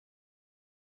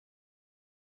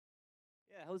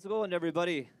How's it going,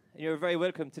 everybody? And you're very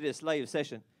welcome to this live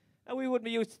session. And we wouldn't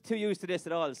be too used to this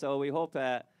at all, so we hope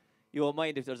you won't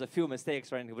mind if there's a few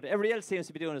mistakes or anything. But everybody else seems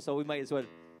to be doing it, so we might as well.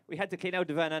 We had to clean out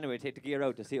the van anyway, take the gear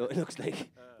out to see what it looks like.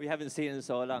 We haven't seen it in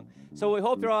so long. So we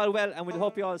hope you're all well, and we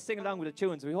hope you all sing along with the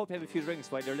tunes. We hope you have a few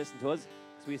drinks while you're listening to us,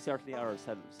 because we certainly are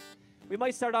ourselves. We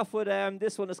might start off with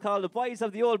this one. It's called The Boys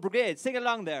of the Old Brigade. Sing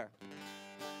along there.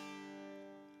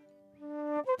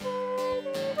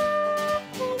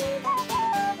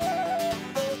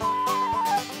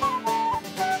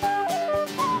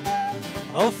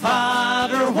 Oh,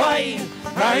 Father, why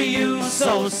are you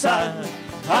so sad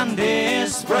on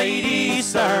this bright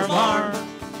Easter morn?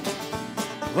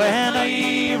 When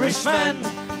Irishmen,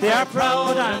 they are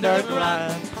proud and they're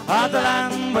glad of the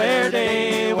land where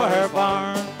they were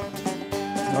born.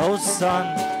 Oh,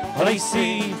 son, all I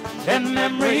see in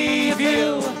memory of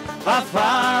you of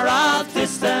far off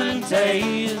distant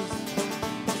days,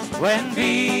 when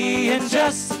being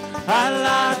just a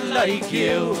lad like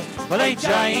you, well, I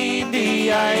joined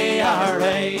the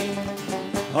IRA.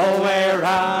 Oh, where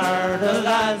are the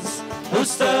lads who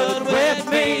stood with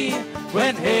me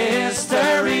when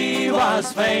history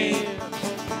was made?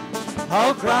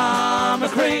 Oh,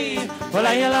 Gramacree, well,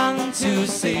 I long to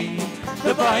see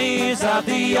the boys of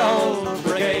the old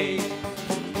brigade.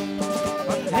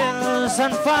 On hills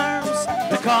and farms,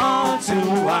 the call to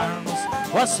arms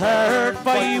was heard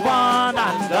by one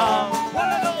and all.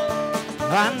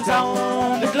 And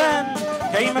down the glen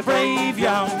came a brave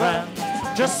young man,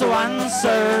 just to answer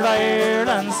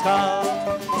Ireland's call.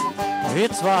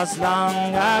 It was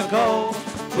long ago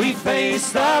we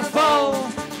faced the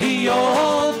foe, the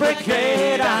old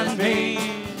brigade and me.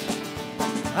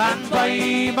 And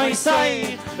by my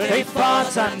side they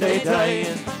fought and they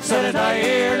died, so that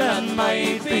Ireland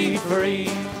might be free.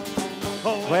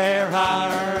 Where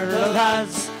are the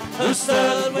lads who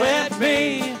stood with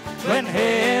me when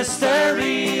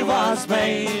history was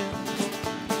made?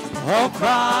 Oh,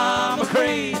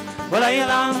 Gramacree, well, I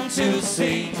long to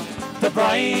see the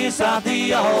boys of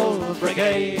the old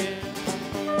brigade.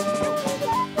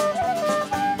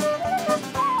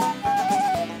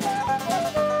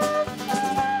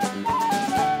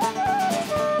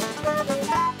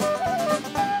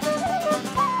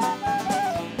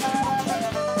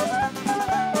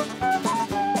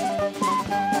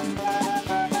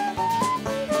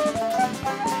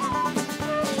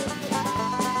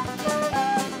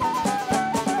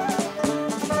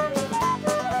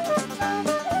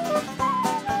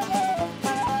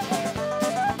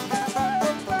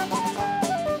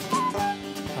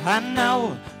 And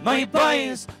now, my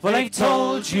boys, well, I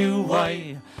told you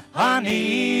why on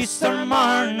Easter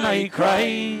morn I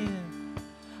cry.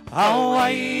 How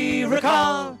I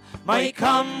recall my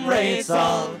comrades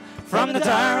all from the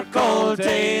dark old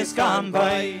days gone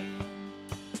by.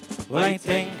 Well, I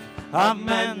think of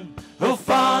men who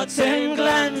fought in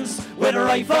glens with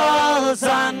rifles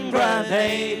and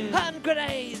grenades.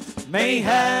 May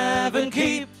heaven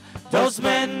keep those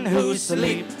men who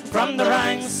sleep from the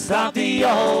ranks of the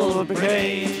old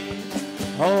brigade.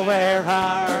 Oh, where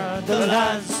are the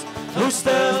lads who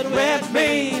stood with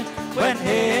me when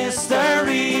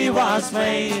history was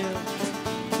made?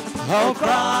 Oh,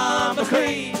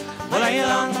 Gramacree, well, I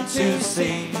long to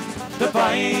see the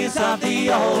boys of the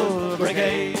old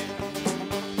brigade.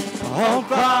 Oh,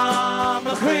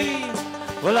 Gramacree,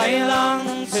 well, I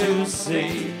long to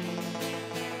see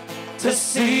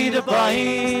the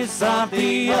boys of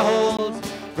the old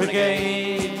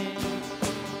brigade.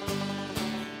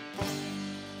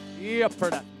 Yep, for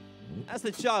that. That's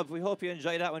the job. We hope you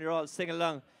enjoy that when you're all singing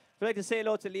along. We'd like to say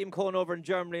hello to Liam Cohen over in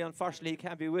Germany. Unfortunately, he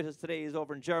can't be with us today. He's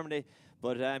over in Germany.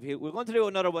 But we're going to do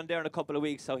another one there in a couple of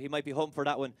weeks, so he might be home for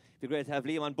that one. It'd be great to have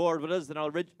Liam on board with us, an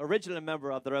original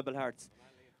member of the Rebel Hearts.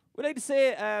 We'd like to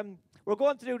say we're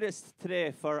going to do this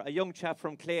today for a young chap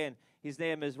from Clane. His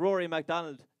name is Rory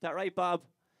MacDonald. Is that right, Bob?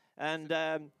 And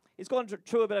he's going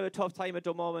through a bit of a tough time at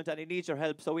the moment, and he needs your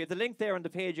help. So we have the link there on the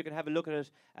page. You can have a look at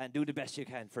it and do the best you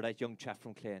can for that young chap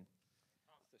from Clane.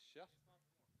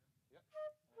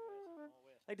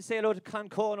 I'd like to say hello to Con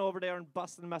Cohen over there in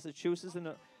Boston, Massachusetts,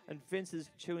 and Vince is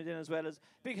tuned in as well. As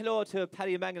big hello to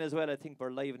Paddy Mangan as well. I think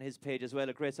we're live on his page as well.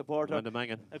 A great supporter.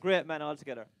 A great man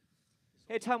altogether.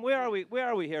 Hey Tom, where are we? Where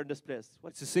are we here in this place?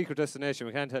 It's a secret destination.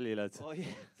 We can't tell you, lads. Oh yeah.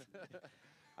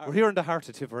 We're here in the heart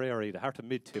of Tipperary, the heart of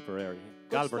mid-Tipperary,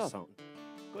 Galberstown.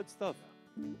 Good stuff.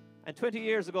 And 20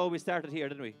 years ago we started here,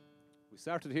 didn't we? We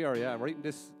started here, yeah, right in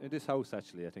this house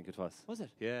actually. I think it was. Was it?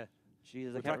 Yeah.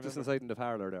 Jesus, we practiced inside in the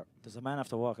parlour there. There's a man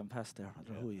after walking past there. I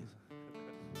don't know who he is.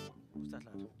 Who's that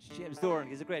lad? It's James Doran.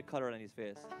 He's a great colour on his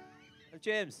face.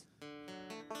 James.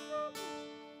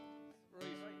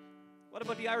 Right. What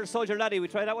about the Irish Soldier Laddie? We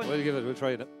try that one? We'll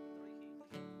try it.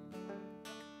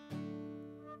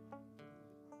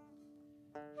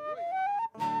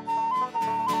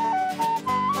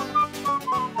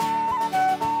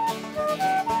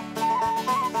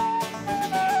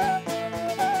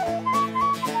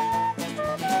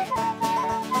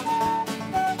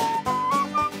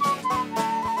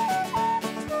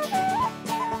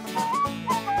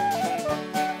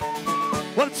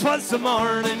 Well, 'twas the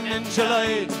morning in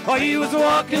July, I was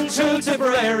walking through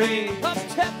Tipperary,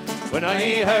 when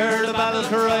I heard a battle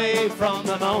cry from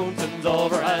the mountains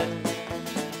overhead.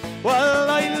 Well,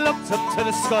 I looked up to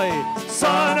the sky,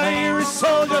 saw an Irish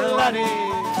soldier laddie,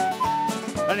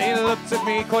 and he looked at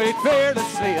me quite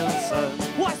fearlessly and said,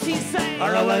 What's he saying?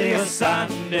 "Or will you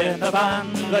stand in the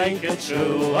band like a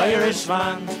true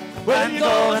Irishman, when you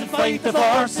go and fight the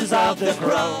forces of the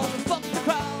crown? Fuck the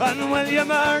crowd. And will you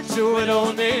march with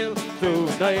O'Neill through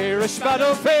the Irish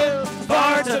battlefield?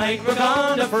 For tonight we're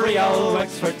gonna free old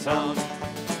Wexford town."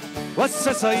 What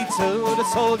says I to the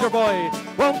soldier boy?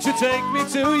 Won't you take me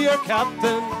to your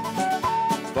captain?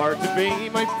 For to be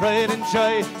my pride and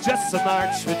joy, just to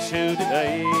march with you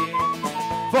today.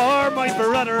 For my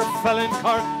brother fell in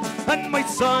Cork, and my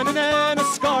son in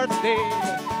Enniscorthy.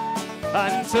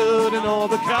 And to the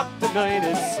noble captain I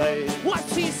did say,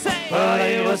 What's he saying?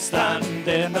 I will stand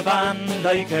in the band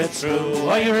like a true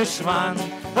Irishman,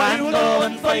 and go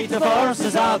and fight the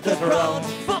forces of the crown.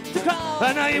 Fuck the crowd.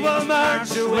 And I will march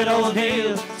with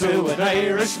O'Neill to an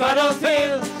Irish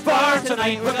battlefield, for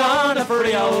tonight we're gonna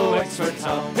free old Wexford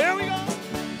town. Here we go!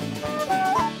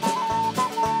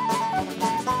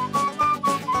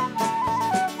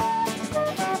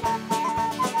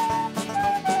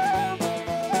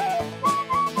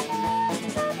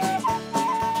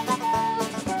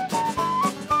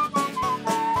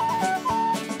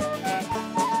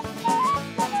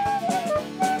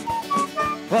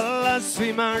 Well, as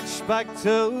we march back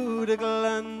to the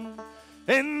glen,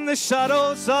 in the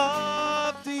shadows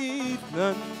of the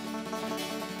evening,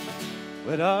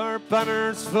 with our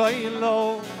banners flying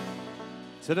low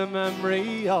to the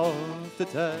memory of the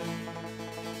dead,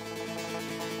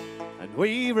 and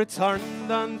we returned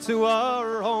unto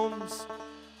our homes,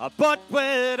 but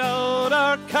without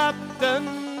our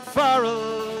Captain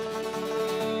Farrell.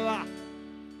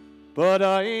 But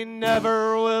I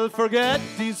never will forget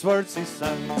these words he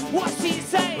said. What's he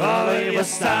saying? I will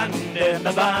stand in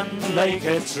the band like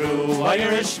a true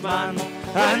Irishman,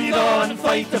 and you go and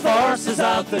fight the forces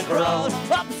of the crown.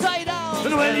 Upside down.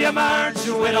 And will you march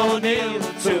with O'Neill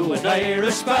to an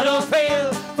Irish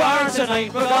battlefield? For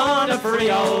tonight we're gonna free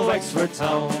old Wexford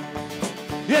town.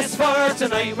 Yes, for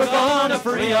tonight we're gonna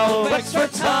free old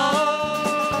Wexford town.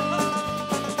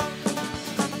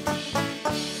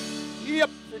 Yep.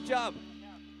 Good job.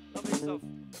 Lovely stuff.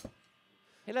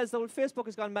 Hey lads, the old Facebook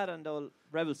has gone mad on the old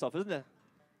rebel stuff, isn't it?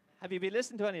 Have you been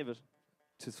listening to any of it?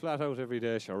 Just flat out every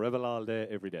day, sure. Rebel all day,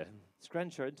 every day. It's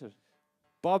grand, sure, isn't it?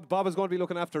 Bob is going to be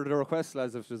looking after the requests,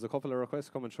 lads. If there's a couple of requests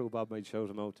coming through, Bob might shout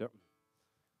them out there.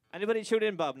 Anybody tune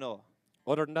in, Bob? No.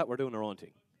 Other than that, we're doing our own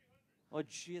thing. Oh,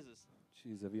 Jesus.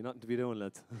 Jeez, have you nothing to be doing,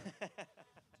 lads?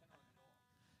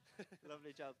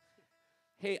 Lovely job.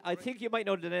 Hey, I think you might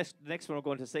know the next one we're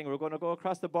going to sing. We're going to go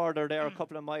across the border there, a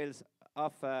couple of miles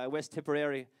off West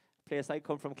Tipperary, place I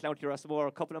come from, County Rossmore.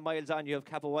 A couple of miles on, you have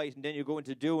Capawhite, and then you go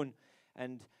into Doon,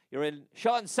 and you're in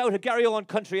Sean South of Garryowen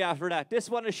country after that.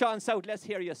 This one is Sean South. Let's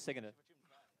hear you singing it.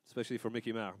 Especially for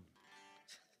Mickey Marr.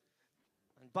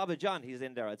 And Baba John, he's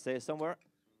in there, I'd say, somewhere.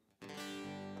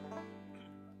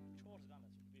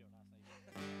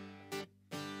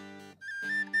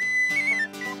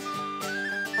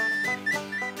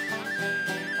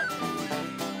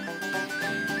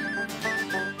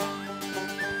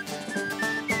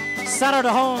 Sat at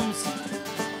the homes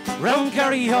round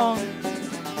Garryowen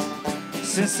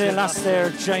since they lost their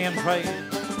giant pride,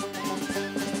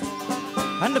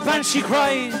 and the banshee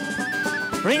cry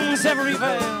rings every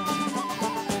vale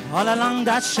all along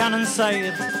that Shannon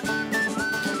side.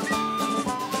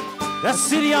 That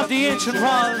city of the ancient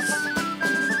walls,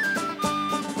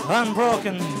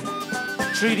 unbroken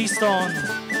 3D stone,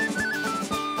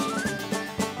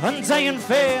 undying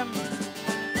fame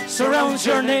surrounds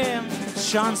your name,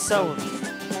 Sean South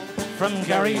from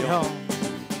Garryowen.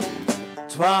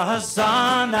 'Twas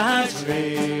on a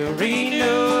dreary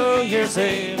New Year's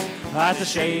Eve, as the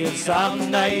shades of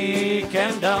night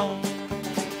came down,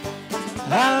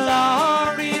 a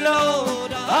lorry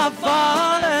load of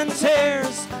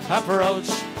volunteers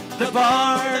approached the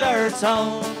border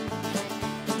town.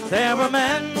 There were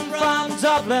men from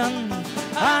Dublin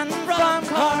and from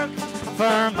Cork,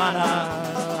 Fermanagh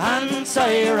and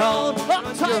Tyrone,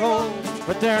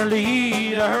 but their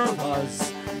leader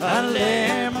was a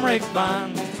Limerick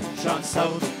man, shot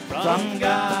south from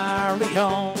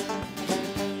Garryhome.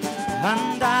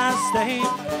 And as they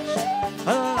marched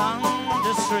along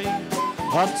the street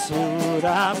up to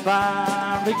the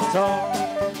barrack door,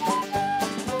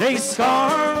 they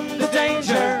scorned the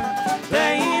danger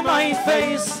they might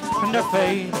face and their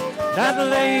fate that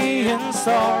lay in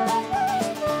store.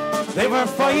 They were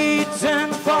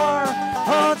fighting for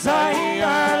old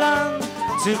Ireland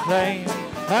to claim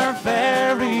her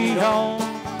very own.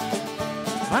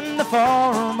 And the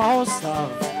foremost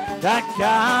of that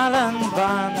gallant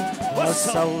band was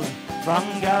south from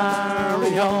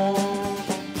Garryhome.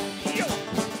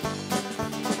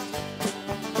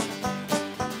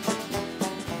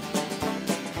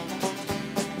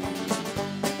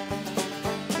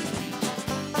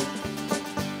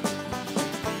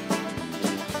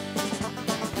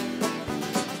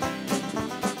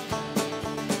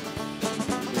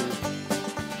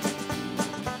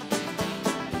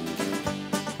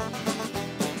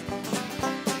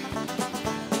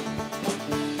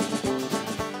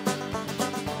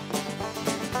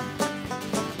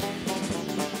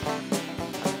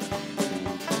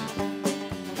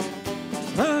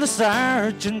 The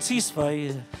sergeant, he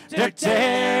spied their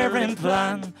daring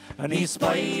plan, and he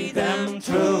spied them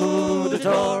through the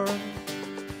door.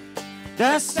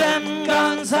 The stem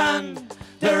guns and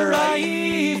the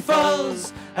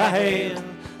rifles, a hail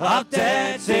of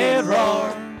death did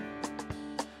roar.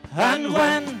 And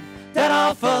when that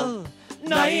awful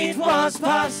night was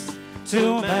past,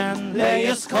 two men lay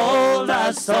as cold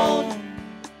as stone.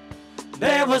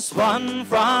 There was one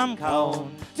from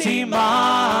County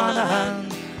Monaghan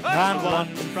and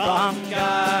one from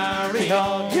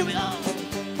Garryhome.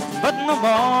 But no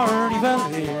more he will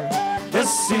hear the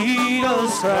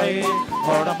seagulls cry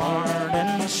or the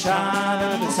morning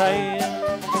shadow tide.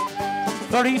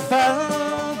 For he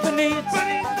fell beneath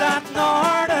that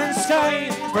northern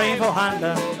sky, brave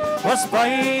O'Hanlon was by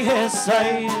his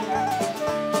side.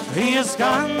 He has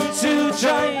gone to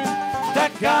join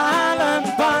that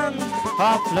gallant band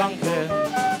of Plunket,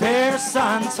 Pearse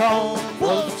and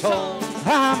Wolfe Tone.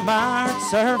 A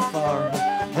martyr for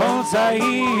old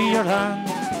Ireland,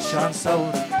 shone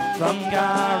south from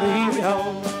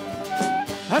Garryhome.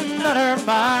 Another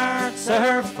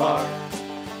martyr for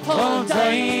old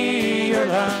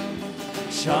Ireland,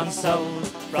 shone south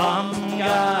from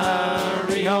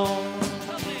Garryhome.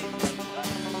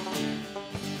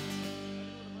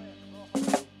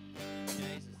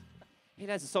 He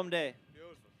has someday. Do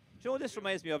you know what this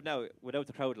reminds me of now, without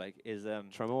the crowd, like, is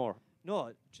Tremor. No,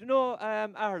 do you know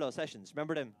Arlo Sessions?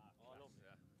 Remember them?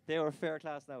 They were fair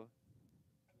class now.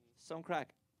 Some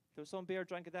crack. There was some beer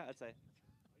drank at that, I'd say.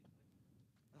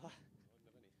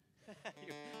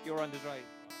 you were on the drive.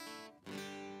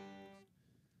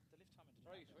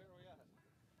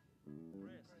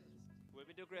 Will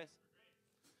we do Grace?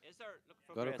 Is there? Look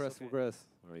for Got a Grace. press from Grace.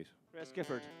 Right. Grace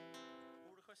Gifford.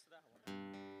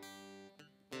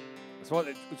 So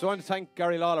I want to thank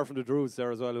Gary Lawler from the Druids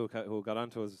there as well, who got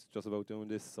onto us just about doing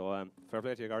this. So fair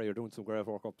play to you, Gary. You're doing some great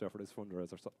work up there for this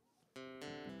fundraiser. So.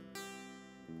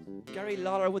 Gary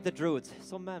Lawler with the Druids.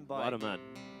 Some man, boy. What a man.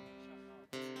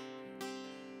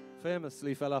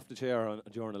 Famously fell off the chair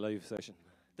during a live session.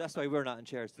 That's why we're not in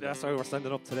chairs today. That's why we're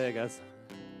standing up today, guys.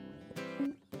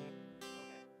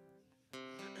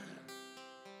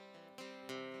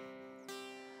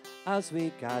 As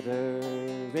we gather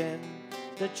in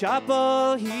the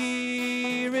chapel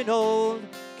here in old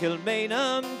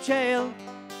Kilmainham jail,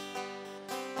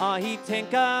 I think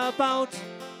about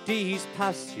these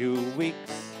past few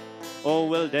weeks. Oh,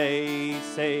 will they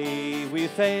say we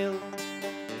failed?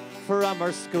 From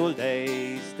our school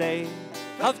days, they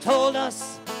have told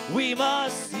us we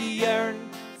must yearn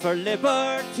for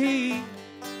liberty.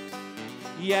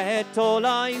 Yet all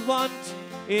I want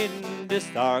in this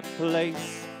dark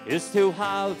place is to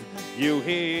have you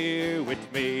here with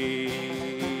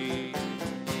me.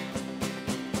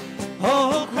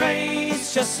 Oh,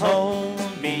 grace, just hold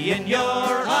me in your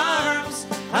arms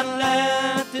and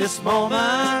let this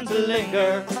moment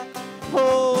linger.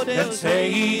 Oh, they'll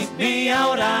take me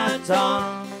out at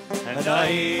dawn and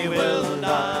I will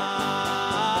die.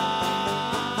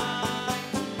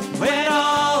 With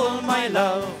all my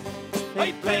love,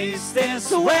 I place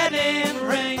this wedding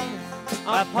ring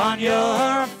upon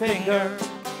your finger.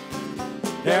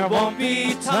 There won't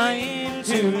be time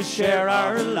to share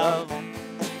our love,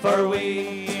 for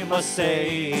we must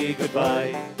say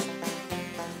goodbye.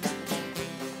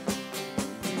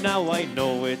 Now I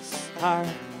know it's hard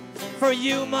for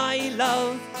you, my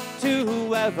love,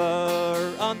 to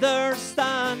ever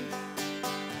understand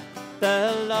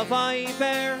the love I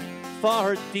bear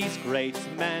for these great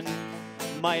men,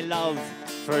 my love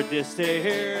for this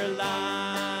dear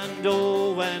land.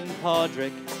 Oh, when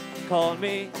Podrick called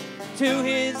me to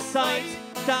his side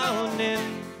down in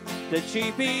the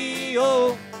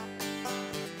GPO,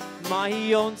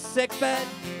 my own sick bed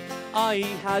I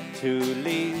had to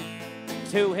leave.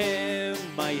 To him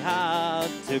I had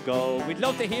to go. We'd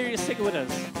love to hear you sing with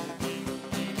us.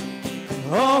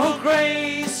 Oh,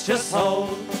 Grace, just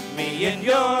hold me in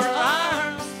your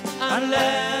arms and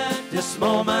let this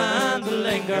moment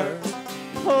linger.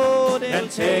 Hold And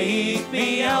take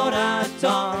me out at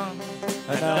dawn,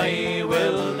 and I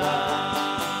will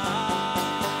lie.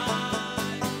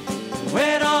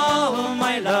 With all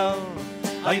my love,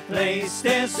 I place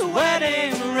this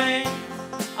wedding ring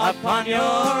upon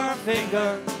your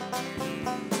finger.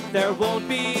 There won't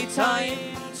be time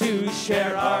to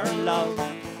share our love,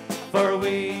 for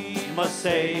we must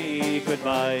say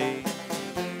goodbye.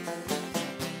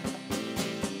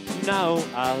 Now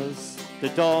as the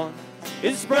dawn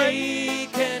is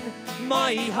breaking,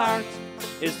 my heart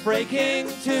is breaking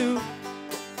too.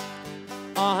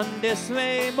 On this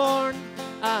May morn,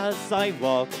 as I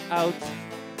walk out,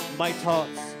 my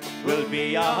thoughts will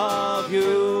be of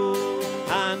you.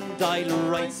 And I'll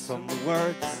write some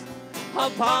words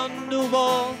upon the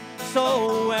wall,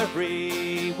 so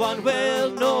everyone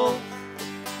will know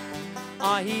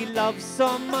I love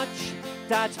so much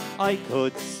that I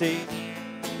could see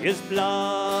his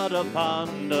blood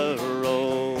upon the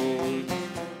road.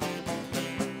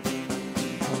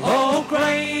 Oh,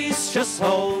 Grace, just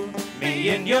hold me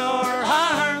in your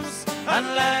arms and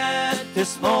let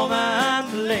this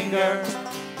moment linger.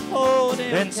 Hold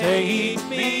him, Then take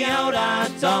me out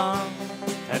at dawn,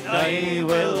 and I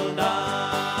will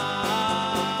die.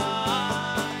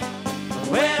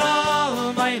 With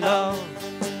all my love,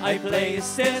 I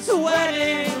place this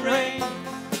wedding ring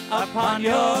upon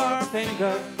your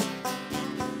finger.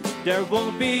 There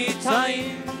won't be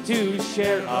time to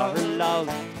share our love,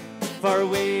 for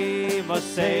we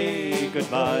must say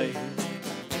goodbye.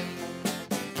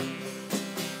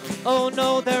 Oh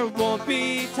no, there won't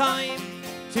be time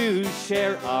to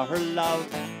share our love,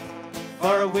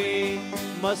 for we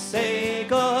must say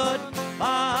goodbye.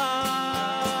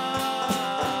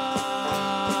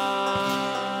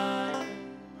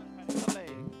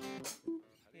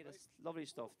 Lovely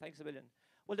stuff. Thanks a million.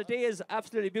 Well, the day is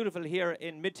absolutely beautiful here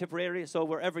in Mid-Tipperary, so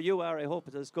wherever you are, I hope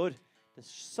it is good. The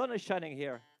sun is shining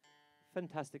here.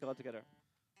 Fantastic altogether.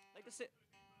 Like to sit.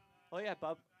 Oh yeah,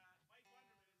 Bob.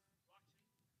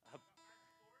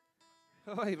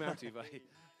 Hi, Marty, bye.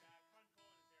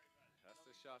 That's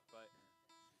the shot, bye.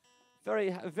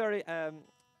 Very, a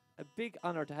big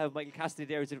honour to have Michael Cassidy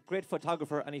there. He's a great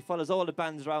photographer, and he follows all the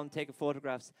bands around taking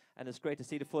photographs, and it's great to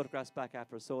see the photographs back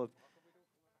after. So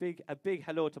a big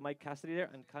hello to Mike Cassidy there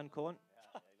and Con Cohen.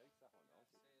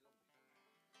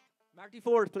 Marty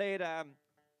Ford played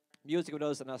music with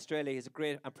us in Australia. He's a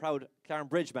great and proud Clarence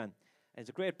Bridge man, and he's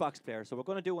a great box player. So we're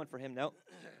going to do one for him now.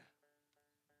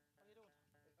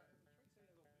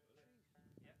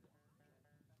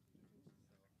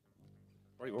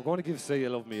 Right, we're going to give Say You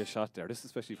Love Me a shot there. This is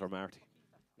especially for Marty.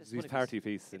 This is his party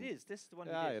piece. It is. This is the one.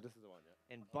 Yeah, this is the one.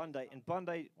 Yeah. In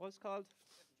Bondi, what's it called?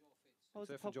 What was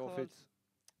the Cliff pub and Joe called? Fitz.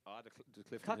 The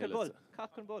Clifton Cock and Hill. Bull.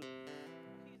 Cock and Bull.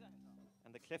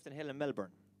 And the Clifton Hill in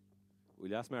Melbourne.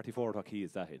 We'll ask Marty Ford what key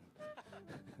is that in.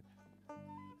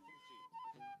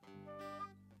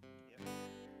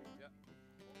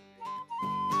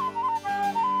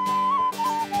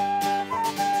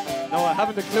 No, I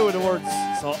haven't a clue of the words,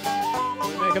 so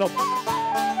we'll make it up.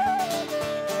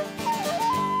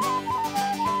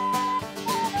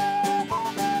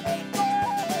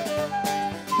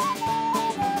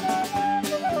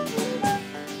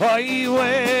 I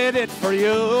waited for you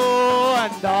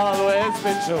and always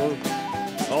been true.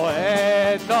 Oh,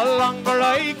 it's no longer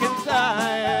I can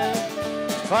stand.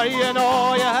 For you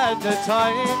know you had the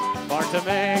time for to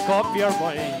make up your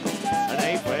mind, and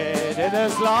I've waited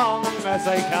as long as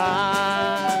I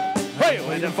can. Hey,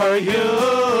 waiting for you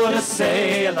to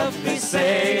say you love me,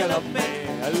 say you love me.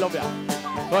 I love ya.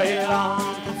 Wait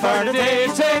long for the day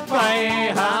to take my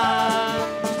hand.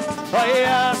 I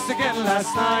asked again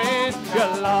last night,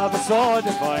 your love is so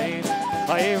divine.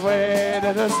 I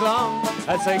waited as long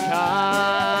as I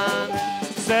can.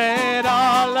 Said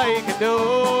all I can do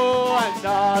and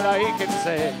all I can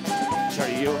say. Sure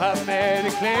you have made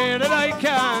it clear that I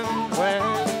can't wait.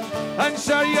 And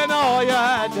sure you know you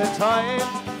had the time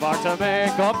for to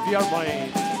make up your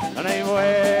mind. And I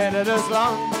waited as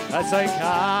long as I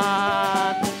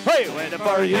can. Hey, waiting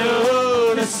for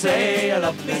you to say you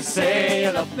love me, say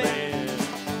you love me.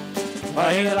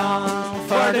 I long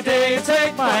for the day to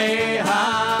take my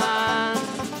hand.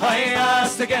 I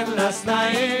asked again last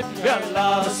night, your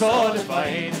love so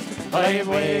divine. I've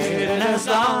waited as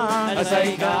long as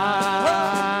I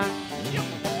can.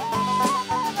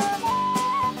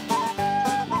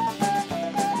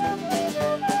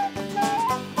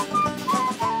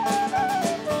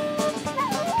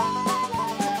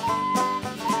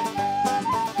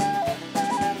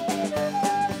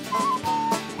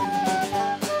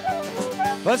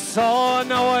 But so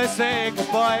now I say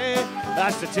goodbye,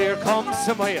 as the tear comes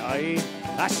to my eye.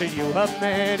 Asher, you have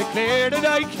made it clear that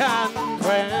I can't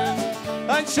win.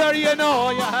 And sure you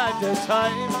know you had the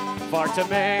time for to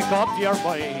make up your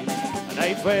mind. And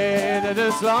I've waited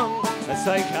as long as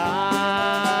I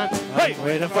can. I'm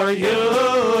waiting for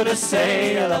you to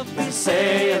say you love me,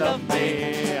 say you love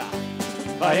me.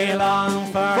 I long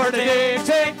for the day to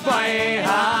take my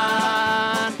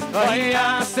hand. I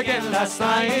asked again last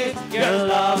night, your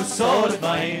love so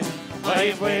divine.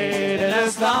 I've waited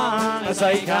as long as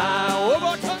I can. One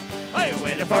more time. I'm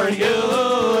waiting for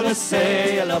you to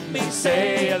say you love me,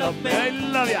 say you love me. I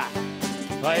love ya.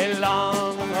 I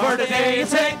long for the day to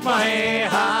take my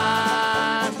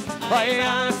hand. I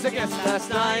asked again last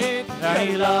night,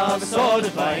 Your love so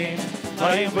divine.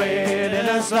 I've waited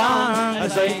as long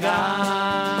as I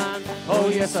can. Oh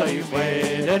yes, I've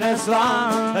waited as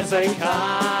long as I can.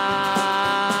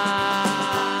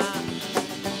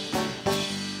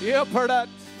 yep, for that.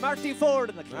 Marty Ford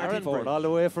in the Marty Claren Ford, Bridge. all the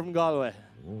way from Galway.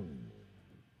 Do you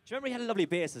remember he had a lovely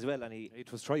bass as well? And he,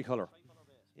 It was tricolour.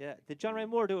 yeah, did John Ray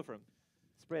Moore do it for him?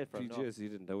 Spray it for him. No. PJs, he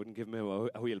didn't. I wouldn't give him a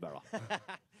wheelbarrow.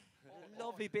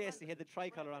 Lovely bass. He had the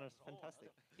tricolour on it.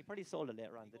 Fantastic. He probably sold it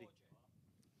later on, did he?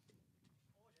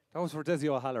 That was for Desi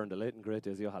O'Halloran, the late and great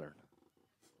Desi O'Halloran.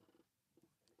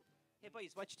 Hey,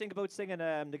 boys, what you think about singing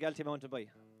the Galtee Mountain Boy?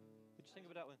 What you think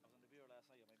about that one?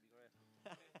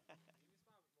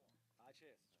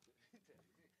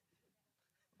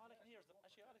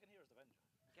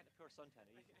 Get a pure suntan.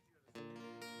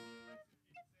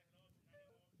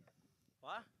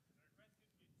 What?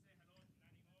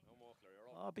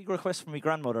 Oh, big request from my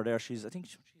grandmother there. She's, I think, I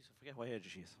forget what age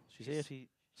she is. She's 86.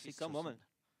 She's some woman.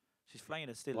 She's flying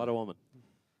it still. What a woman.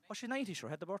 Oh, she's 90, sure.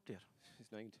 Had the birthday yet.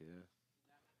 She's 90, yeah.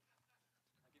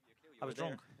 I was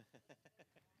drunk.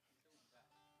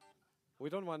 We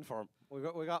done one for him.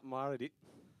 We got him already.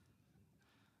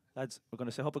 Lads, we're going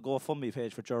to set up a GoFundMe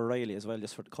page for Ger Riley as well,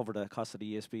 just for to cover the cost of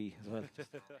the ESB as well.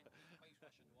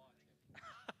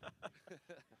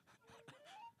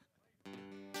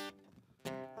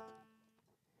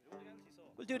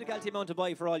 We'll do the Galtee Mountain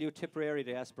Boy for all you Tipperary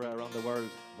diaspora around the world.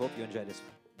 Hope you enjoy this.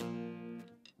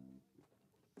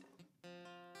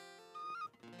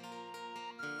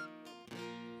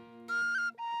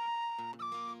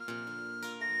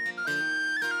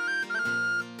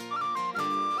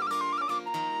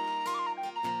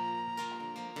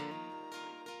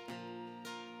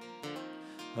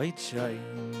 I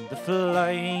joined the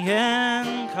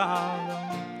flying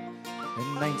column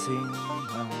in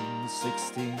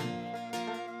 1916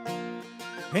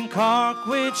 in Cork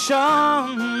with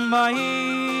Sean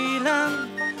Moylan,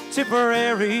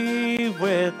 Tipperary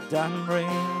with Dan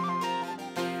Rain.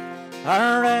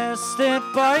 Arrested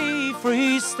by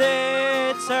Free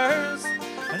Staters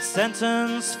and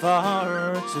sentenced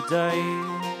for to die.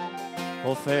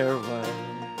 Oh, farewell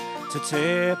to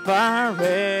Tipperary,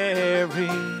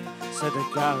 said the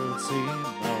Galtee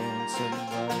Mountain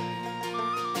Boy.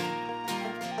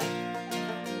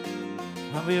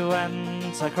 And we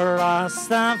went across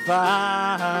the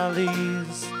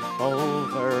valleys,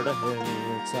 over the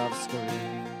hills of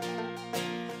Skirry,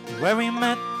 where we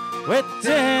met with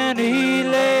Denny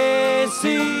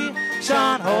Lacey,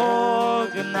 Sean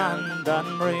Hogan and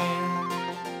Dan Breen,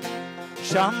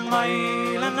 Sean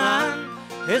Moylan and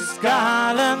his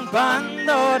gallant band,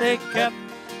 oh, they kept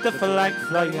the flag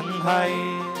flying high.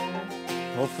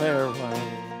 Oh, farewell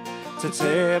to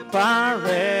Tipperary,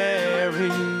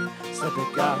 said the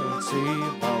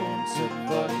Galtee Mountain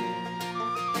Boy.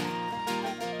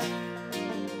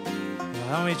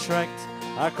 And we trekked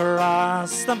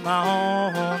across the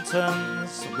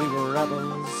mountains, we were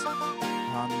rebels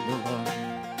on the run.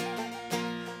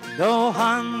 Though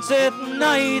haunted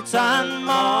night and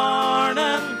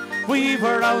morning, we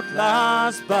were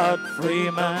outlaws but free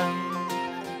men.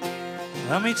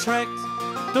 And we trekked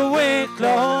the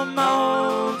Wicklow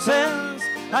Mountains,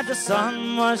 and the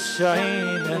sun was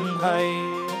shining high.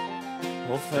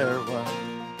 Oh, farewell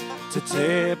to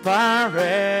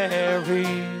Tipperary,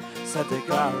 said the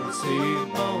Galtee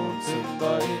Mountain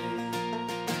Boy.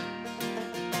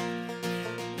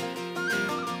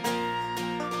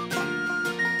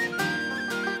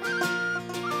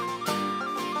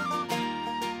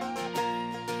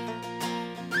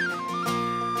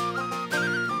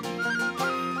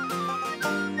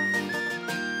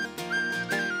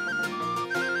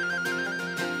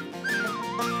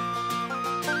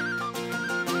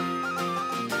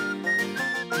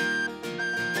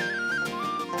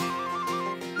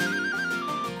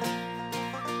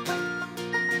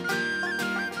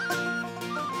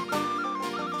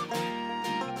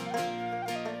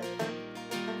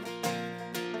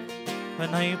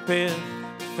 when I bid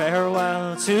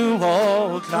farewell to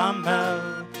old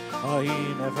Clonmel, I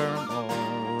never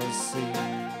more will see.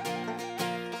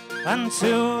 And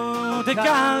to the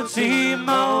Galtee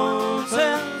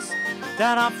mountains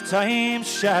that oft times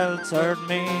sheltered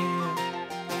me,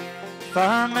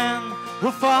 for men who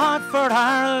fought for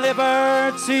our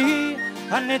liberty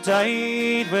and they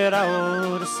died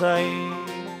without a sigh.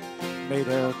 May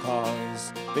their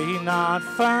cause be not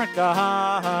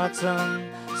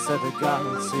forgotten, said the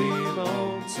Galtee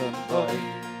mountain boy.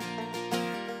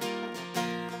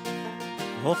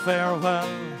 Oh, farewell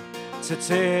to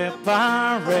Tipperary,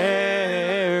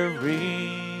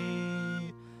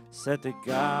 said the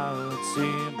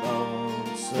Galtee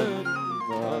mountain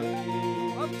boy.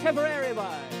 Oh, Tipperary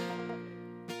boy.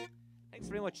 Thanks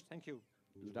very much. Thank you.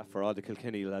 Do that for all the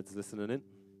Kilkenny lads listening in.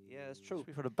 Yeah, it's true.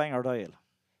 For the banger dial.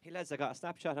 Hey lads, I got a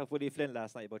snapshot of Willie Flynn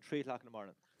last night about 3 o'clock in the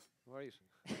morning. Right.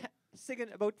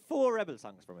 Singing about 4 Rebel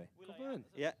songs for me. Come on.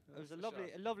 Yeah, it was a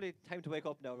lovely time to wake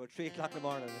up now, about 3 o'clock in the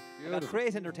morning. I got Beautiful.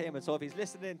 great entertainment, so if he's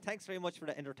listening in, thanks very much for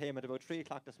the entertainment about 3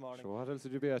 o'clock this morning. So what else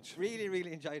did you be at? Really,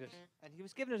 really enjoyed it. And he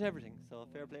was giving it everything, so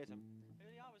fair play to him.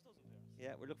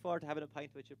 Yeah, we look forward to having a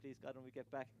pint with you, please God, when we get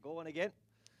back going again.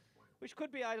 Which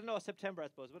could be, I don't know, September, I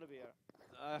suppose. Would it be?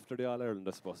 After the All Ireland,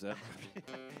 I suppose, yeah.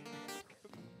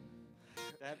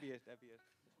 That'd be it.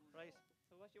 Right,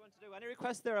 so what do you want to do? Any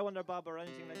requests there, I wonder, Bob, or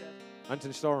anything like that?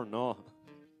 Anthony Storm, no.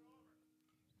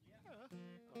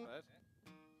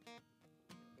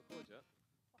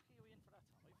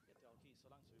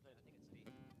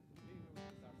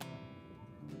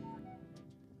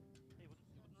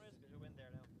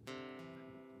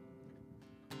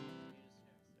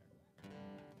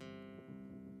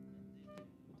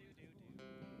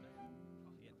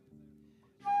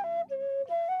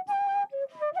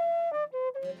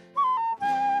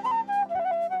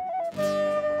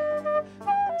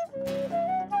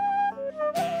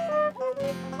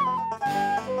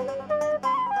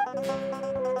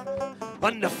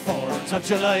 On the 4th of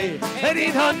July,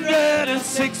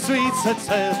 1806, we set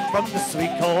sail from the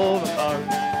sweet Cove of Cork.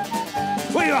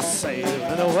 We were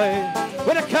sailing away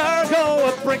with a cargo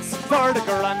of bricks for the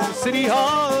Grand City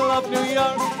Hall of New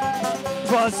York.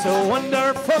 'Twas a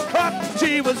wonderful craft,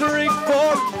 she was rigged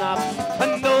for nap,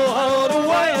 and know how the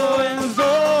wild winds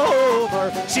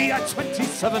over. She had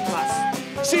 27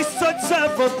 masts, she stood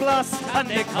self-a-blast, and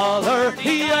they call her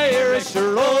the Irish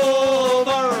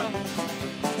Rover.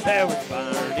 There was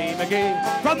Barney McGee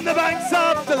from the banks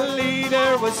of the Lee.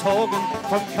 There was Hogan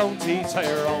from County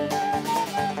Tyrone.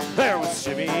 There was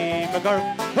Jimmy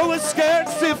McGurk, who was scared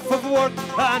stiff of work,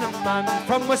 and a man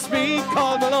from Westmeath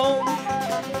called Malone.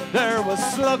 There was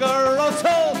Slugger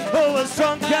O'Toole, who was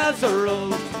drunk as a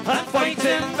rule, and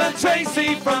fighting Ben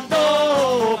Tracy from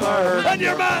Dover. And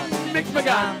your man Mick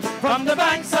McGann from the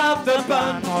banks of the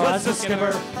Bann was the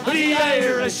skipper of the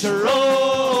Irish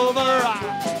Rover.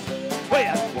 We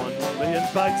had 1 million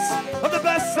bags of the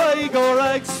best Sligo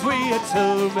rags. We had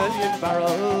 2 million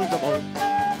barrels of oil.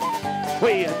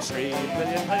 We had 3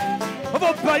 million pints of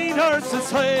a Pinehurst's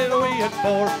tail. We had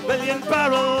 4 million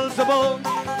barrels of oil.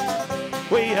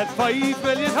 We had 5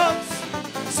 million hogs,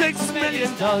 6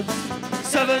 million dogs,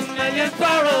 7 million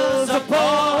barrels of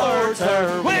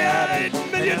porter. We had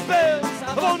 8 million bales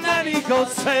of old nanny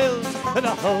goat's tails in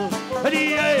the hull of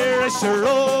the Irish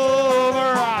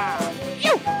Rover.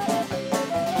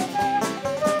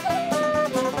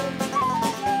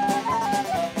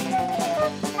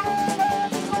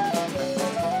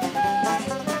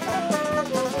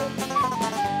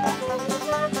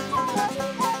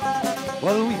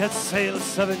 Well, we had sailed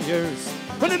 7 years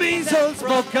when the measles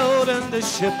broke out and the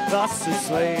ship lost its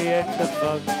way in the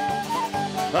fog.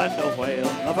 And the whale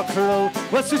of a crew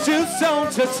was reduced down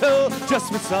to 2,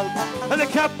 just myself and the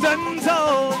captain's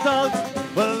old dog.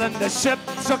 Well, then the ship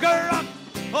struck a rock.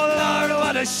 Oh Lord,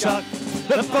 what a shock!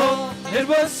 The boat, it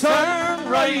was turned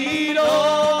right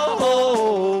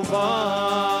over.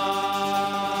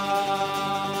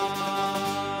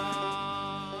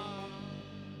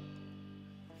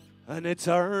 And it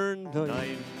turned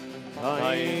 9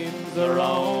 times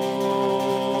around,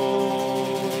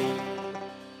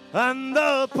 and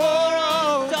the poor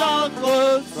old dog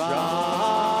was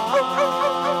drowned.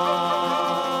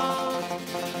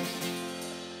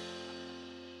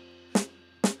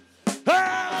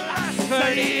 Alas, for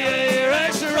the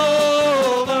Irish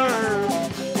Rover.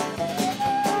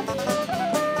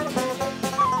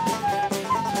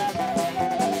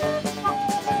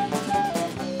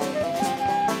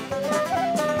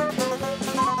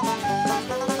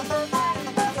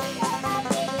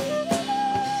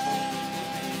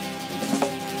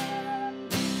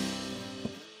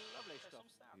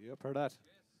 For that.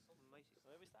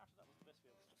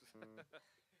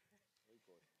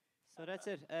 So that's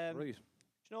it. Right.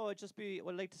 You know,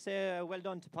 would like to say well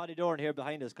done to Paddy Dorn here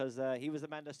behind us, because he was the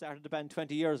man that started the band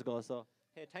 20 years ago. So,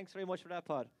 hey, thanks very much for that,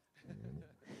 Pod.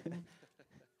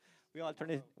 we all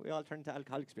turned into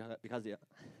alcoholics because of you.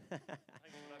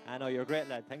 I know, you're a great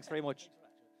lad. Thanks very much.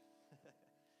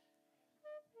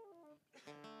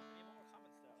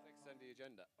 Next on the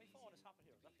agenda.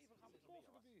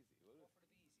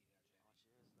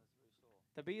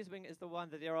 The Bees Wing is the one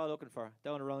that they're all looking for,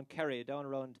 down around Kerry, down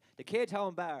around the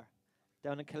K-Town Bar,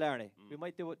 down in Killarney. We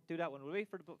might do that one, will we,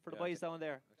 for the boys down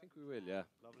there? I think we will, yeah.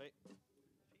 Lovely.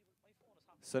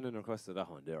 Send an request to that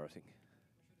one there, I think.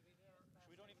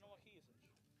 We don't even know what key is it.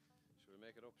 Should we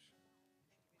make it up?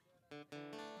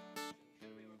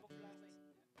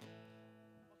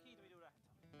 What key do we do that?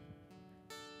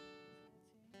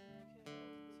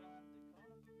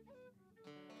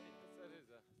 That is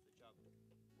the job.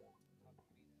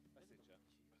 That's it, yeah.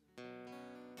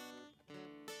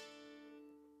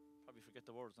 Probably forget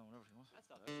the words now and everything. That's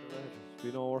not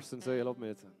Be no worse than say I love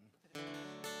me.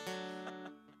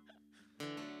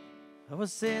 I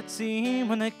was 18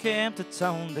 when they came to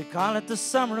town. They call it the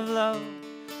summer of love.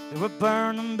 They were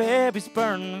burning babies,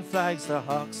 burning flags, the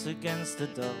hawks against the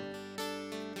dove.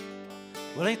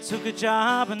 Well, I took a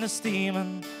job in the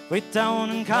steaming right down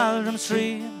in Caldrum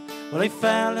Street. Well, I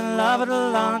fell in love with a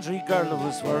laundry girl that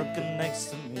was working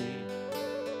next to me.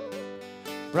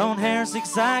 Brown hair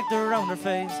zigzagged around her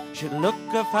face. She'd look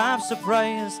of half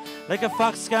surprise, like a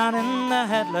fox gone in the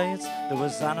headlights. There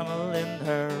was animal in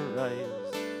her eyes.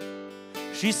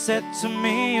 She said to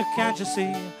me, can't you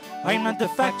see, I'm not the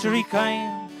factory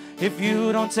kind. If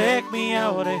you don't take me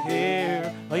out of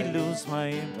here, I lose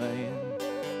my mind.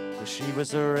 But she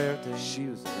was a rare thing. She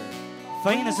was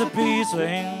fine as a bee's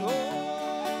wing,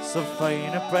 so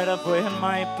fine a breath of wind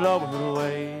might blow her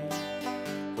away.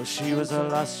 But she was a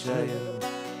lost child.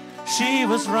 She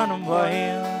was running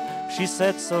wild. She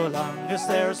said, so long as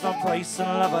there's no price in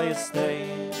love, I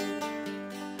stay.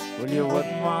 Well, you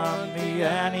wouldn't want me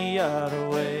any other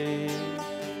way.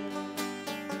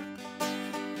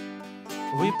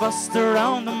 We bust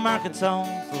around the market town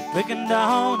for picking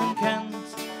down in Kent.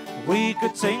 We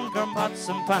could tinker pots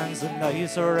and pans and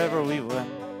knives wherever we went.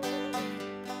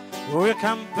 We were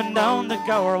camping down the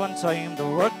Gower one time. The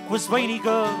work was mighty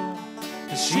good,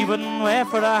 'cause she wouldn't wait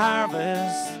for the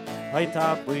harvest. I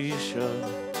thought we should.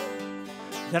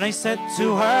 Then I said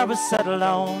to her, we'll settle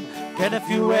down, get a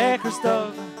few acres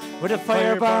dug, with a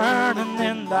fire burning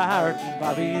in the heart and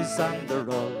bobbies on the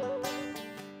rug.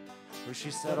 Where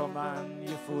she said, oh man,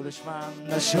 you foolish man,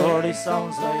 that surely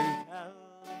sounds like hell.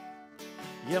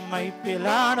 You might be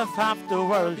lord of half the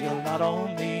world, you'll not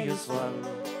own me as well.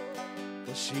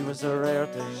 But she was a rare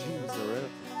thing,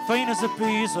 fine as a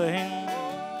bee's wing,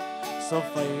 so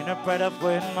fine a breath of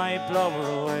wind might blow her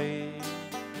away.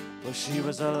 But she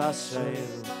was a lost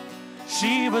child,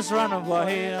 she was running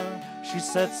wild. She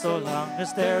said, so long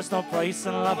as there's no price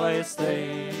in love, I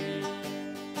stay.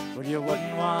 But you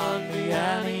wouldn't want me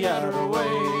any other way.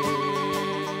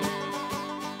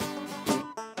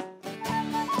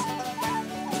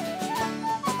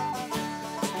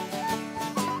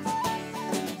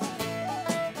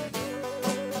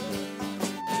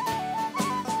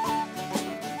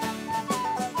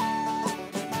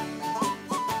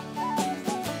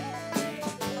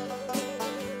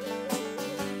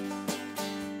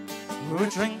 We were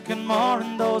drinking more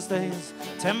in those days.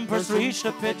 Tempers reached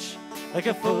a pitch. Like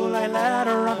a fool I let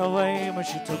her run away when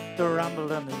she took the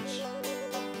ramble an inch.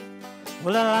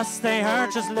 Well, the last they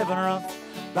heard just living rough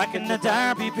back in the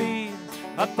Derby beat.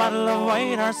 A bottle of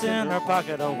white horse in her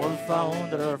pocket, a wolf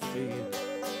found at her feet.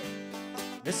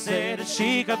 They say that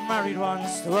she got married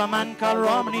once to a man called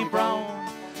Romney Brown.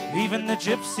 Even the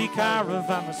gypsy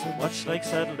caravan was so much like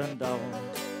settling down.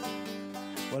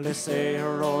 Well, they say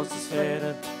her rose is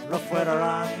faded, rough weather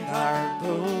and hard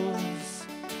booze.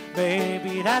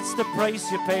 Baby, that's the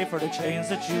price you pay for the chains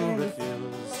that you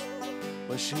refuse.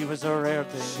 Well, she was a rare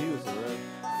thing,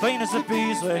 fine as a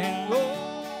bee's wing.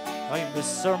 I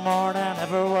miss her more than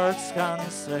ever words can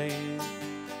say.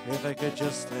 If I could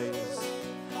just taste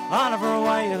all of her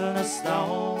wildness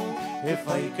now, if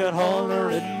I could hold her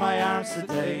in my arms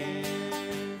today,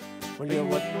 well, you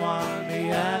wouldn't want me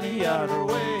any other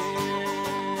way.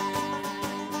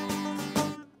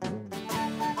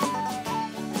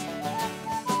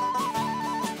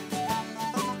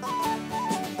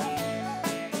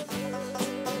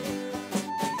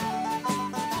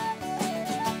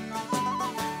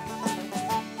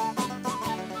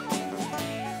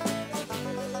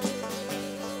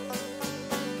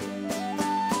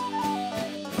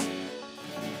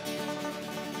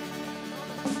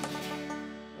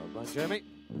 Jamie.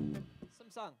 Some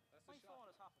song.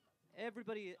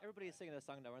 Everybody is singing that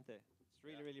song now, aren't they? It's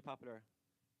really, really popular.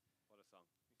 What a song.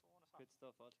 Good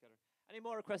stuff altogether. Any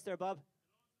more requests there, Bob?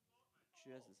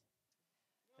 Jesus.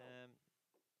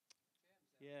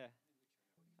 Yeah.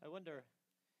 I wonder.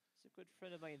 It's a good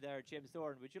friend of mine there, James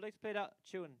Doran. Would you like to play that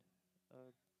tune?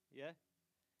 Yeah?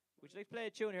 Would you like to play a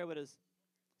tune here with us?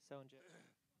 Sound, James.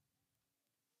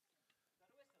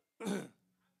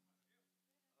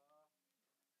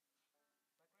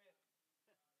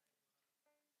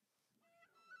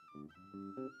 It's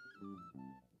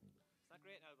not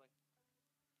great now, but you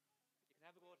can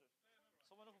have a go at it.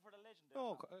 Someone looking for the legend.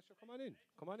 Oh, sure, come on in.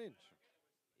 Come on in. Sure.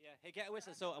 Yeah, hey, get a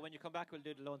whistle, so when you come back, we'll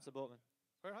do the Lonesome Boatman.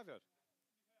 Where have you it?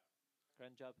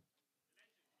 Grand job.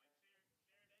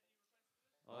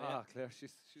 Oh, yeah. Claire,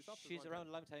 she's up to She's one around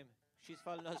a long time. She's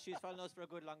following us. She's following us for a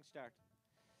good long start.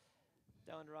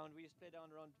 Down around, we used to play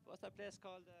down around. What's that place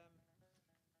called?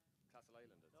 Castle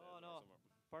Island. No.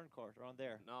 Burncourt, around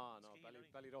there. No,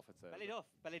 Ballyduff, it says.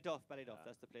 Ballyduff.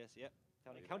 That's the place. Yeah,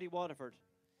 down in County Waterford,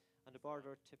 on the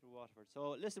border tip of Waterford.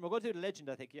 So listen, we're going to do the legend,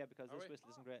 I think. Yeah, because this whistle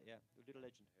isn't great. Yeah, we'll do the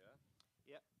legend.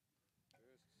 Yeah.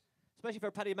 Especially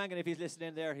for Paddy Mangan, if he's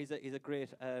listening there, he's a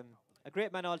great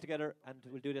man altogether, and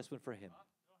we'll do this one for him.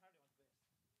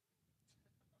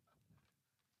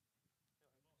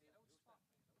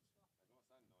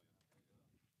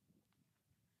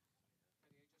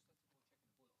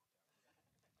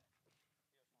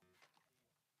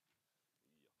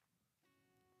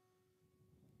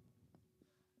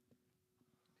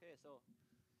 Okay, so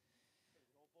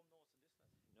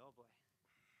no boy.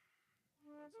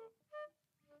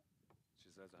 She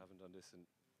says I haven't done this in.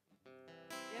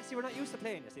 Yeah, see, we're not used to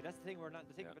playing. You see, that's the thing. We're not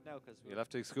the thing of it now because we You'll have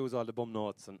to excuse all the bum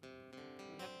notes and.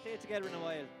 haven't played together in a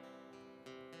while.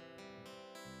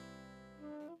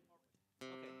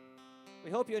 Okay.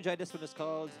 We hope you enjoyed this one. It's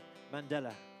called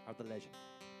Mandela or the Legend.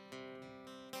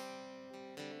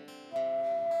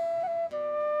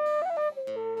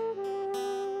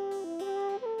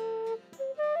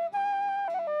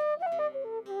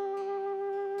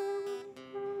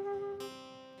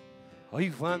 I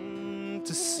went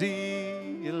to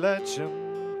see a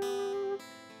legend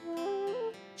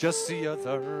just the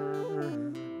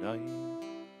other night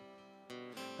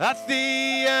at the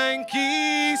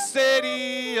Yankee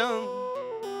Stadium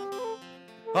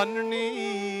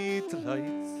underneath the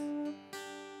lights.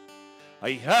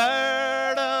 I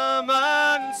heard a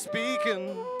man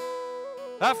speaking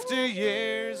after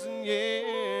years and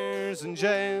years in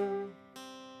jail.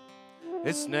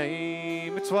 His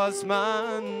name, it was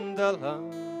Mandela,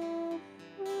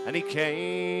 and he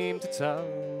came to tell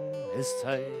his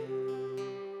tale.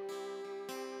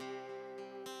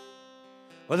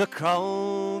 Well, the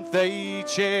crowd, they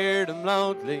cheered him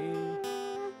loudly,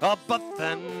 but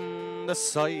then the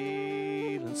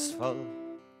silence fell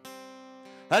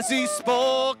as he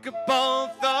spoke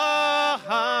about the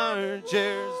hard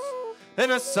years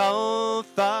in a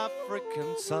South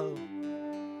African soul.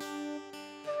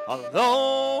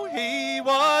 Although he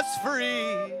was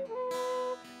free,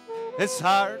 his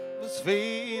heart was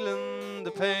feeling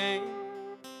the pain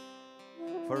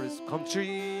for his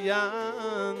country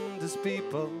and his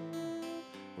people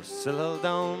were still held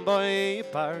down by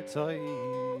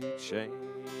apartheid chains.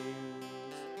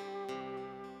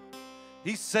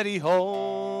 He said he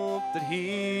hoped that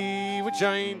he would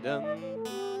join them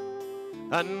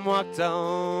and walk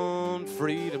down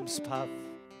freedom's path.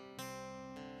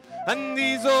 And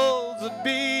these oaths would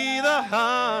be the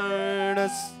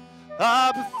hardest,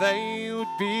 but they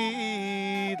would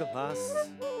be the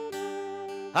last.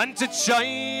 And to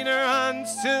join our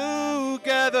hands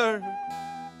together,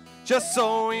 just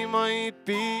so we might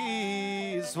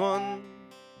be as one,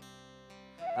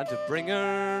 and to bring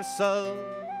ourselves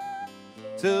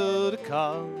to the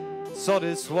cause, so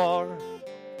this war,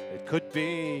 it could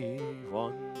be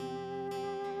won.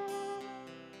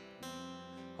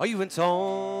 I went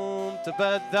home to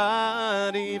bed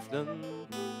that evening,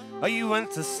 I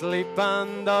went to sleep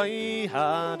and I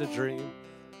had a dream.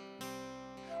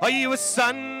 I was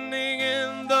standing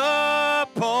in the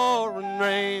pouring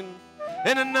rain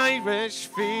in an Irish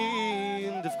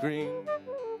field of green,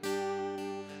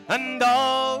 and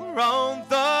all round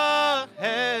the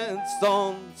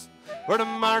headstones were the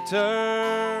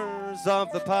martyrs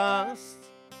of the past.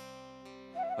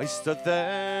 I stood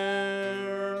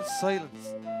there in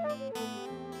silence,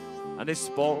 and they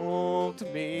spoke to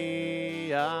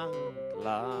me at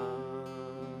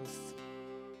last.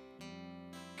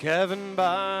 Kevin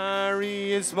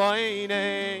Barry is my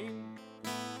name.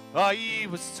 I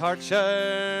was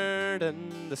tortured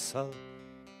in the cell.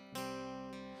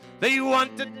 They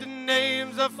wanted the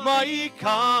names of my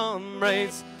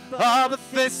comrades, but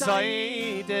this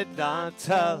I did not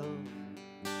tell.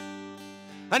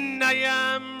 And I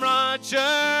am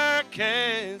Roger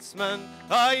Casement,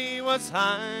 I was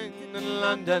hanged in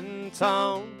London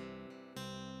town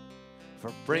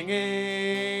for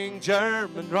bringing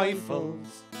German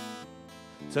rifles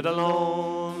to the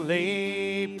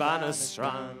lonely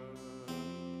Bannostrand.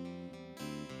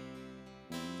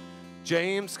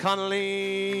 James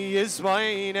Connolly is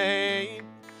my name,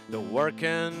 the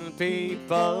working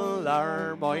people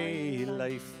are my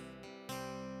life.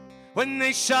 When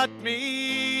they shot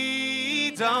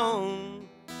me down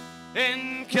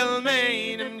in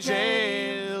Kilmainham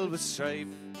jail with strife,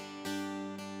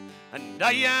 and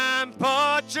I am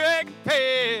Patrick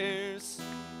Pearce,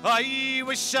 I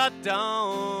was shot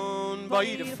down by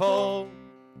the foe.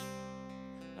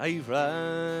 I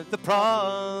read the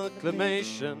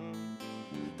proclamation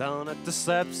down at the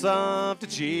steps of the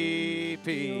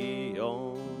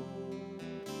GPO.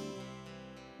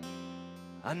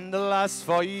 And the last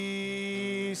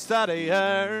voice that I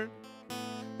heard,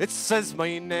 it says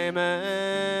my name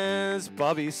is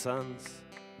Bobby Sands.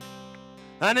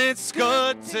 And it's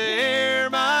good to hear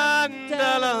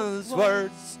Mandela's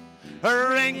words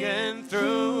ringing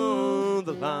through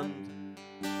the land.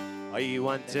 I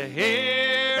want to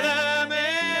hear them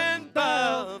in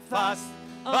Belfast,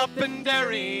 up in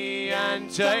Derry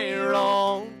and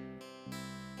Tyrone.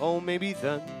 Oh, maybe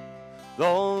then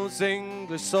those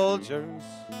English soldiers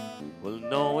will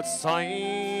know it's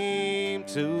time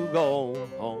to go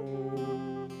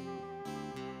home.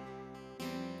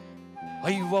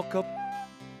 I woke up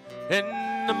in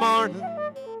the morning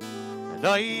and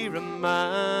I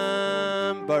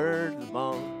remembered them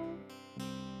all.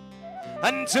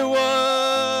 And who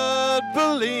would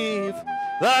believe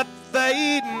that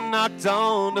they'd knocked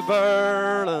down the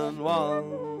Berlin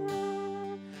Wall?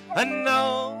 And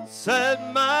now, said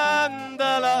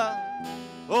Mandela,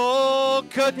 oh,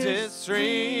 could this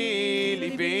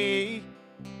really be?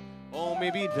 Oh,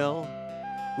 maybe now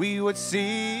we would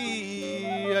see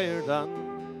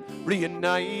Ireland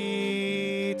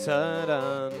reunited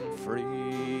and free.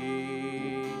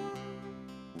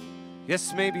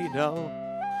 Yes, maybe now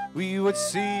we would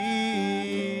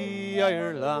see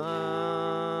Ireland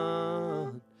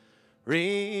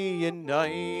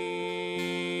reunited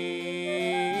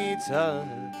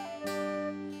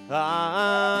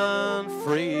and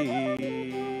free.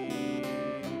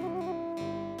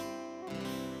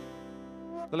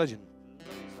 The legend.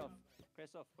 Great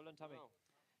stuff. Well done, Tommy.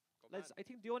 I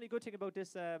think the only good thing about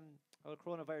this whole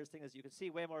coronavirus thing is you can see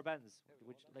way more bands,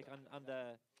 which like on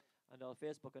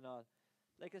Facebook and all.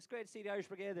 Like, it's great to see the Irish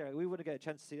Brigade there. We wouldn't get a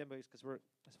chance to see them because we're,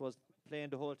 I suppose, playing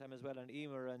the whole time as well, and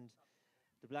Emer and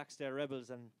the Black Star Rebels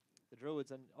and the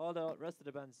Druids and all the rest of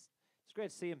the bands. It's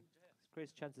great to see him. It's a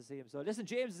great chance to see him. So listen,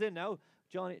 James is in now.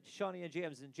 Shawnee and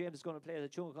James is going to play the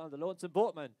tune called The Lonesome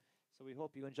Boatman. So we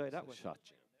hope you enjoy that one.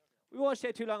 Shot. We won't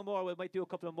stay too long more. We might do a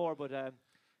couple of more, but it's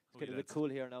getting a bit cool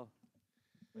here now.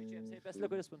 Right, James, hey, best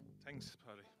luck with this one. Thanks,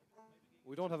 Paddy.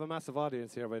 We don't have a massive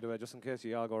audience here, by the way, just in case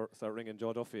you all go start ringing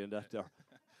Joe Duffy and that there.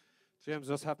 James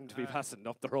just happened to be passing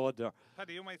up the road there.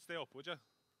 Paddy, you might stay up, would you?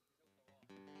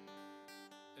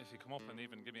 If you come up and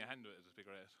even give me a hand with it, it'd be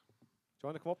great. Do you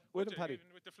want to come up with him, Paddy?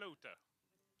 Even with the flute there.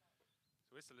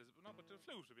 The whistle is... No, but the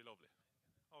flute would be lovely.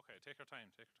 Okay, take your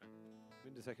time, take your time.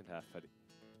 In the second half, Paddy.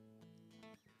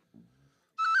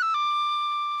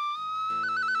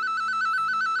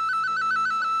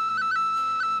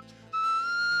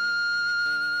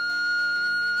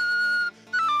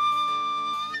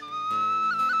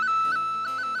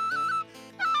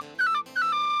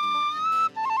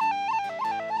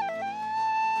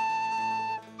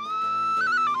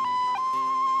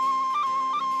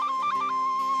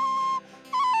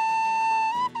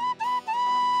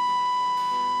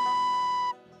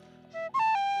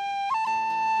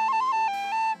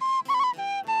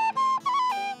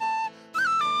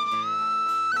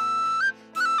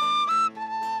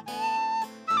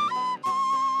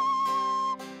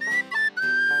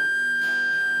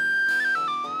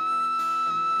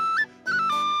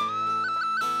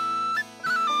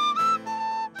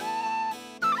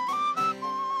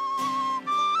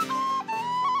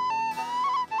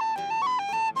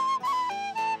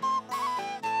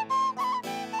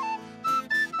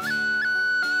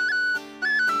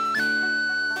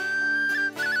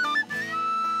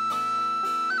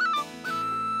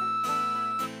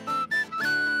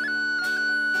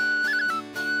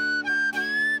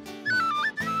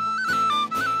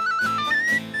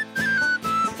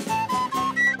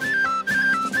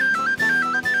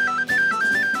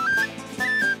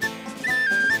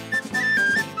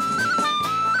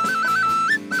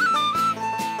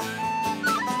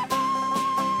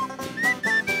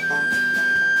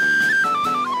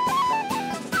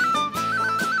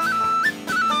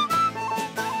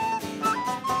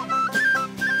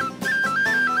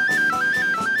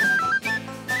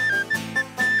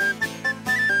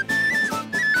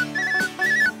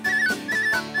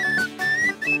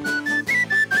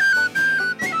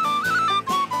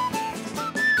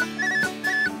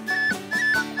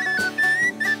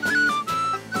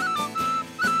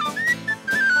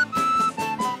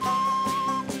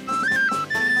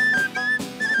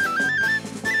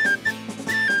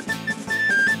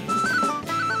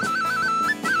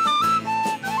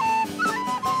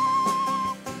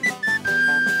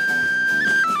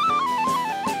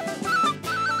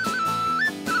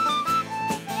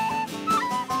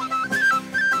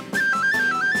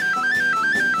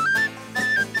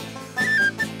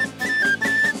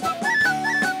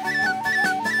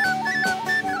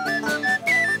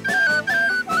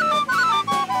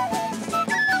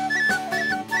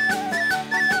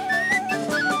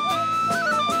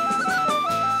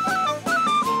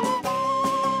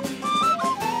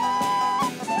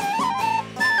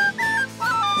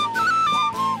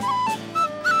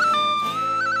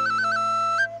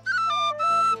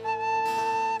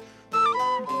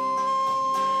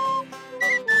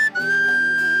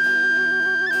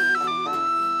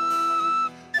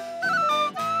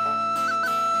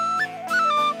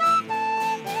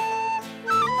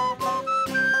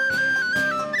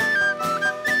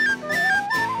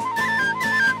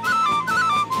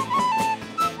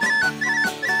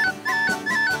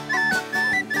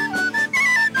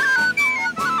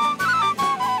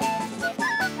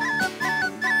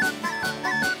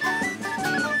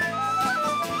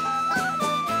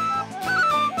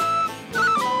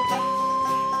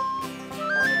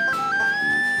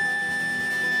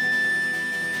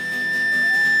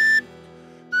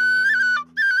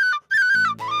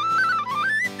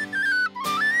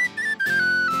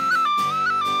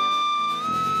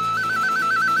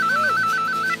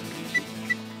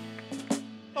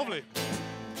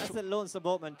 Lonesome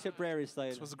Boatman, Tipperary style.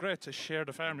 It was great to share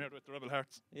the farmyard with the Rebel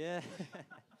Hearts. Yeah.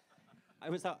 I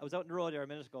was out on the road there a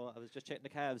minute ago. I was just checking the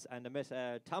calves and I met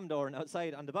Tom Doran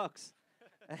outside on the box.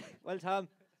 Well, Tom,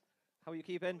 how are you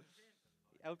keeping?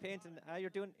 Out painting.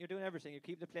 You're doing everything. You're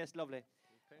keeping the place lovely.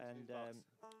 And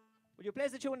will you play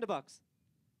the tune in the box?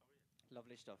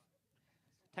 Lovely stuff.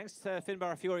 Thanks to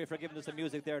Finbar Fury for giving us the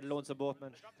music there, the Lonesome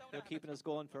Boatman. They're keeping us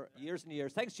going for years and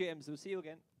years. Thanks, James. We'll see you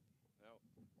again.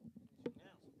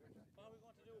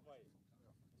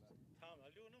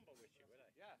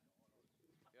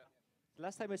 The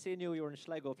last time I seen you, you were in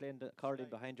Sligo playing the accordion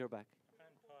behind your back.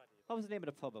 What was the name of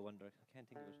the pub, I wonder? I can't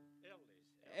think of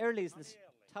it. Early's.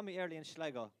 Tommy Early in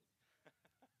Sligo.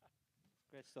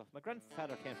 Great stuff. My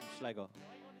grandfather came from Sligo.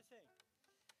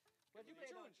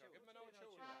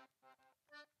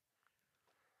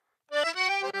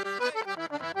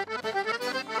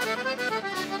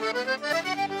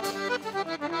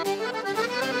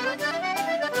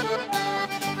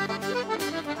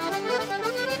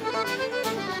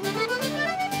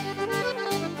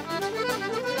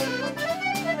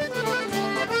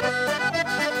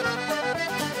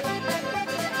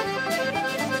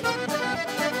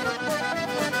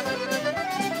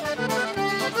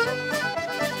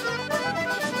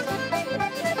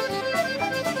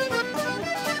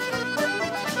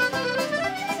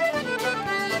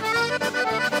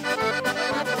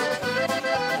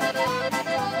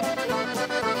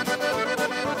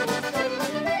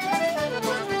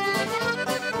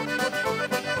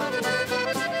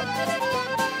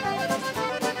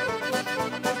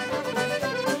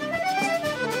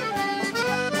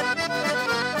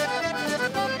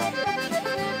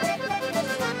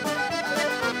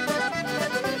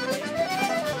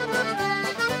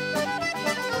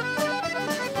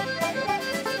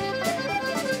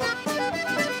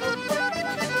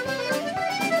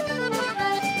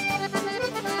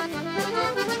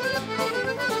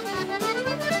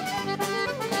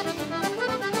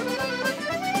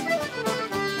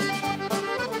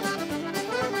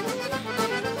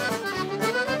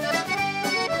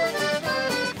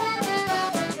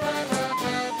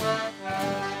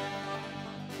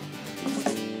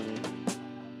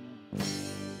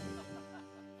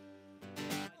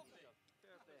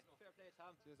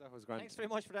 Thanks very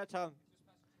much for that, Tom.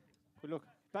 Good look.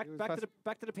 Back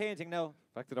to the painting now.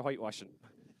 Back to the whitewashing.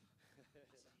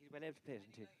 He's well able to play it,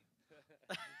 isn't he?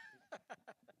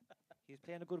 He's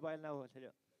playing a good while now, I'll tell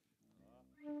you.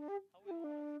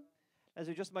 As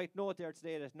we just might note there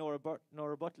today that Nora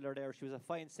Butler there, she was a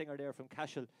fine singer there from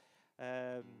Cashel.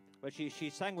 Well, she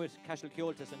sang with Cashel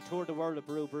Keoltis and toured the world of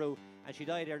Brew, and she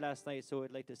died there last night, so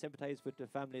I'd like to sympathise with the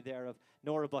family there of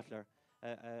Nora Butler.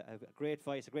 A great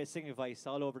voice, a great singing voice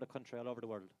all over the country, all over the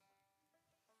world.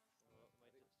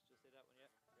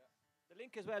 The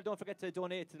link as well, don't forget to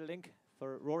donate to the link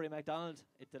for Rory MacDonald.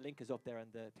 The link is up there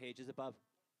and the page is above.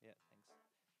 Yeah, thanks.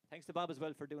 Thanks to Bob as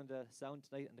well for doing the sound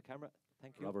tonight and the camera.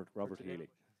 Thank you. Robert Healy.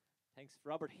 Thanks,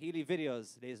 Robert Healy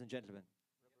Videos, ladies and gentlemen.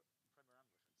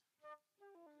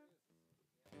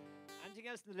 Anything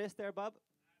else on the list there, Bob?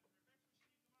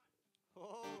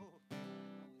 Oh.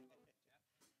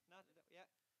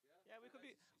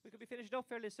 We could be finished up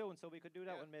fairly soon, so we could do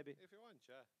that one maybe. If you want,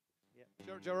 yeah.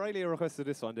 George O'Reilly requested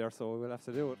this one there, so we'll have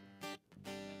to do it.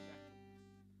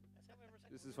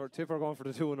 This is for Tipper going for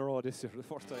the 2 in a row this year, the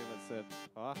first time it's said.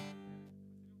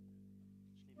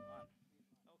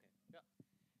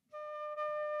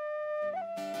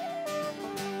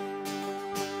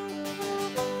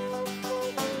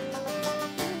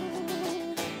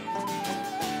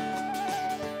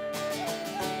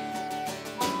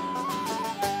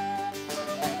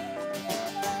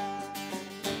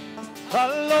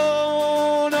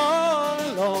 Alone, all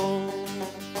alone,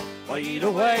 wide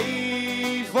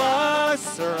awake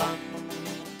was run,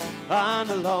 and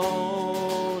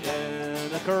alone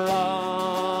in a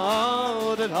crowded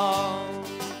hall.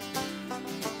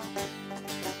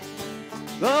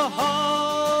 The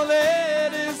hall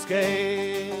it is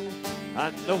gay,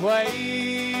 and the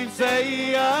waves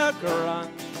they are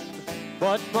grand,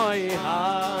 but my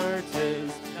heart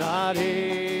is not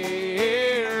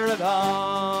here at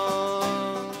all.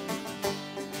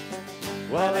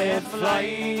 Well, it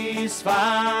flies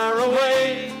far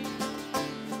away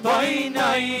by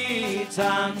night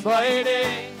and by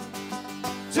day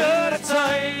to the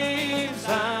times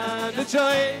and the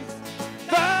joys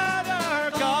that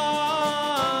are gone.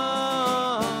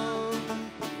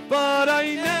 But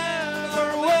I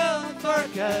never will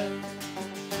forget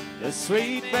the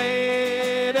sweet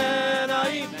maiden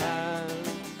I met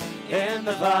in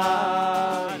the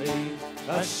valley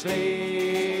of Sleep.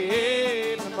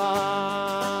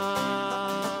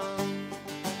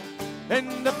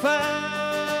 the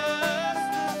festival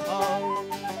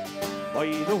by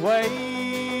the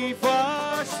wave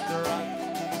washed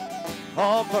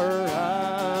of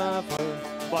forever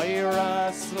by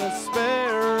restless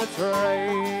spirits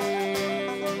raised.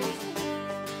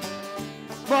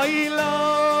 My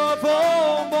love,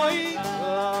 oh my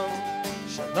love,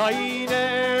 shall I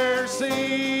ne'er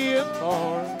see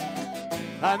more,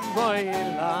 and my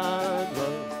land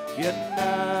will you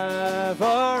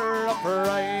never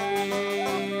upraise.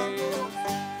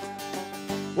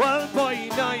 Well, by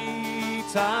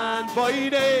night and by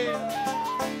day,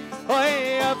 I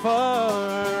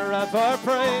ever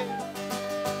pray.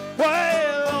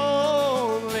 While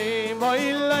only my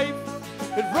life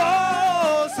it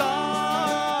rolls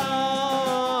on,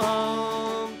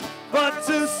 but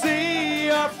to see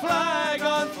our flag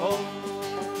unfold,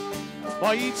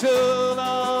 by true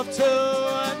love to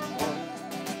and one,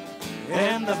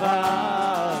 in the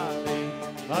valley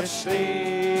of Schliemann.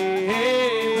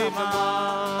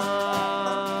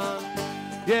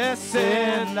 Yes,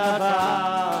 in the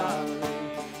valley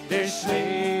of Schliemann.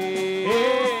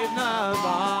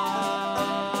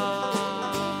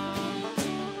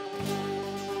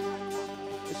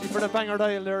 Is she for the banger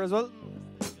dial there as well?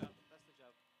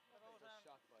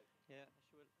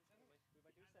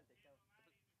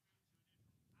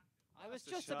 I was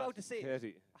just about to say,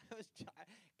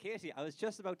 Katie, I was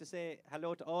just about to say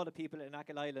hello to all the people in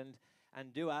Achill Island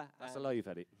and Dua. That's alive,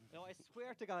 Eddie. No, I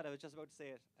swear to God, I was just about to say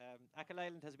it. Achill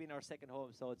Island has been our second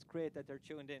home, so it's great that they're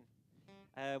tuned in.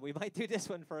 We might do this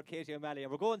one for Katie O'Malley,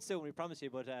 and we're going soon, we promise you,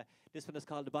 but this one is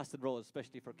called the Boston Rose,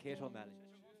 especially for Kate O'Malley.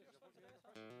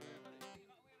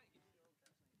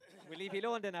 We'll leave you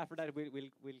alone then after that.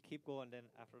 We'll keep going then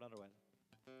after another one.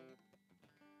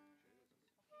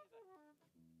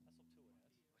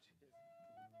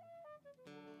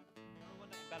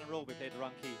 Ballinrobe, we played the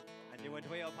wrong key, and you went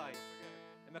way up high.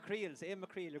 And McCreel's, Ian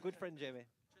McCreel, your good friend, Jamie.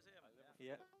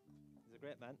 Yeah, he's a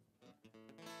great man.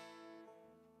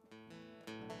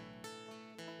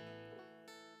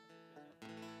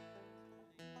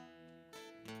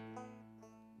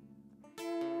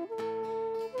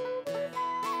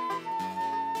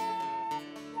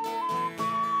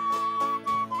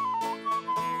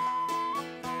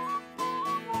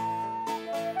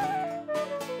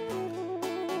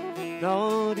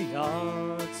 Now the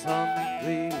autumn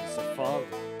leaves are falling,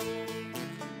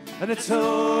 and the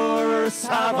tourists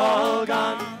have all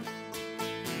gone,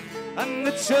 and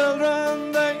the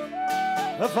children, they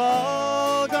have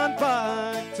all gone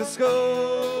back to school,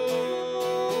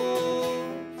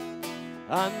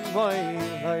 and my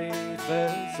life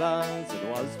is as it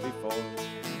was before.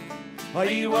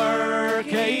 I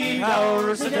work 8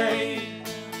 hours a day,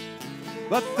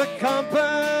 but the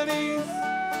company's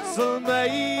still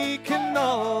making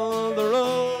all the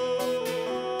road.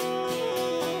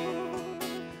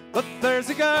 But there's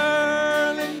a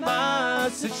girl in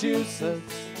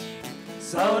Massachusetts,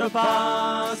 out of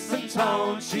Boston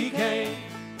town she came,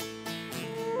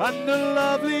 and her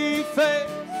lovely face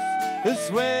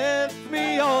is with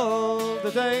me all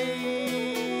the day.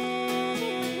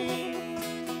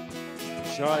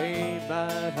 Sure, I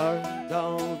met her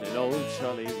down in Old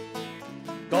Charlie,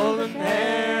 golden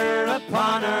hair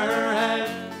upon her head,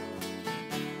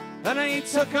 and I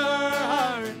took her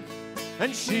heart,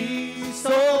 and she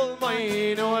stole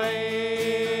mine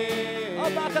away.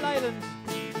 Up Achill Island.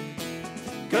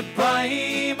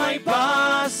 Goodbye, my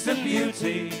Boston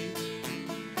beauty.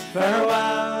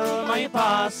 Farewell, my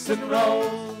Boston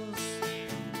rose.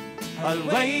 I'll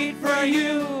wait for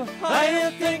you,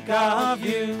 I'll think of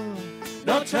you.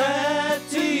 No threat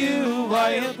to you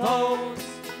I oppose.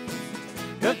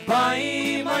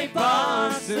 Goodbye, my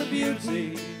Boston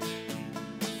beauty.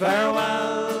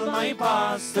 Farewell, my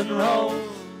Boston rose.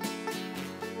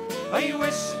 I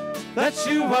wish that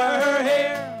you were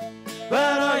here,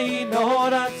 but I know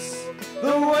that's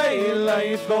the way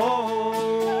life goes.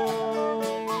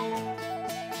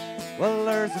 Well,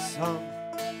 there's a song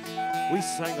we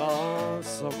sang all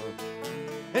summer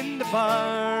in the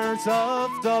bars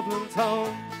of Dublin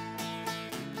town.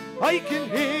 I can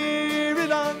hear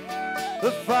it on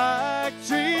the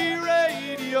factory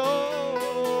radio,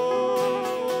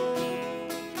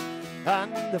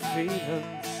 and the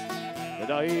feelings that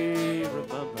I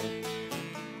remember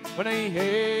when I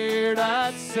hear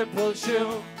that simple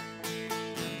tune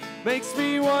makes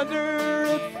me wonder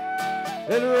if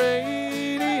it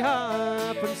really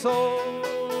happened so.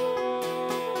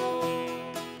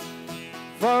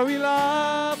 For we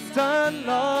laughed and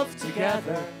loved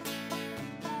together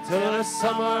till the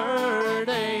summer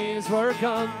days were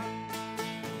gone,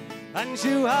 and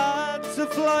you had to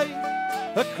fly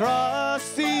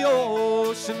across the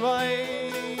ocean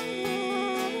wide.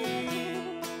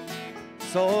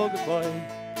 So goodbye,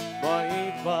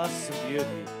 my Boston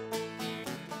beauty,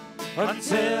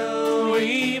 until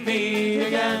we meet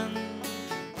again.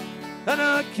 and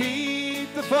I'll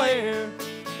keep the fire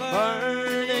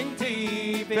burning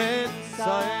deep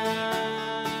inside.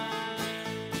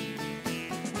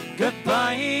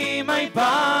 Goodbye, my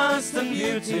Boston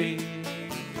beauty.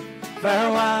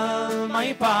 Farewell,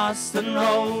 my Boston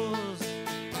rose.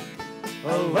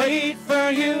 I'll wait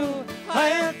for you,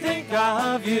 I'll think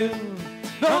of you.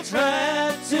 No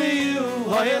threat to you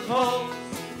I oppose.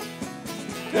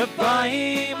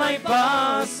 Goodbye, my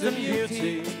Boston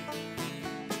beauty.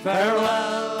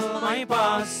 Farewell, my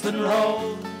Boston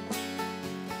rose.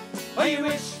 I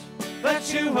wish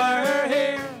that you were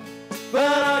here,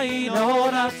 but I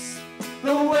know that's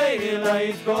the way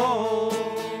life goes.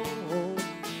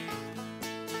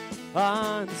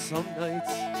 On some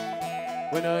nights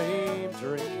when I'm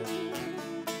drinking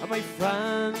and my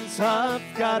friends have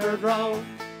gathered round,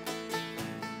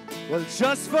 well,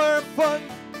 just for fun,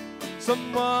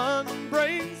 someone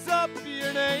brings up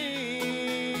your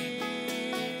name.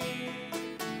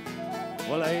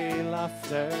 Well, I laugh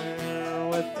there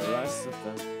with the rest of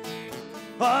them,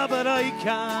 oh, but I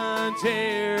can't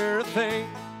hear a thing.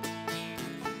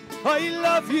 I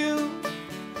love you,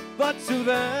 but to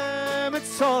them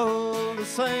it's all the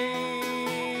same.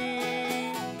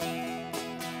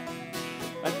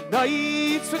 And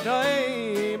nights when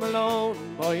I'm alone,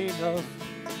 my love,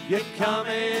 you come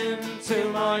into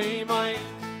my mind,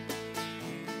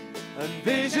 and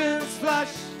visions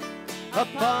flash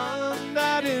upon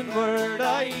that inward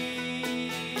eye.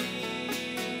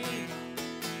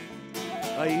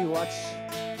 I watch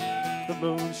the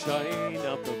moon shine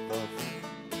up above,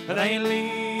 and I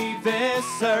leave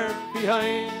this earth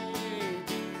behind,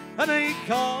 and I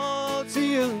call to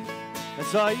you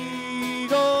as I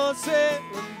go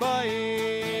sailing by.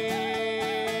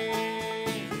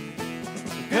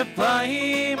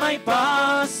 Goodbye, my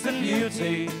Boston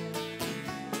beauty.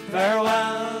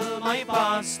 Farewell, my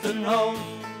Boston rose.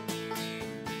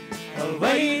 I'll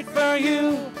wait for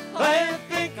you, I'll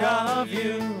think of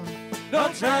you. No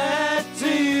threat to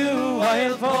you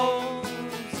I'll pose.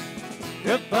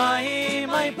 Goodbye,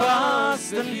 my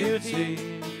Boston beauty.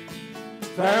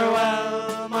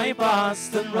 Farewell, my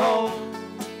Boston rose.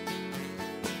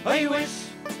 I wish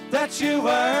that you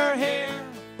were here,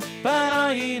 but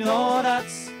I know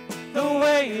that's the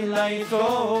way life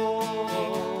goes.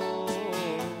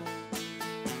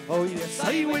 Oh yes,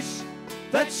 I wish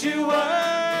that you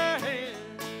were here.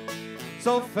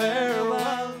 So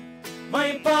farewell,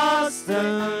 my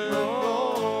Boston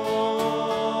rose.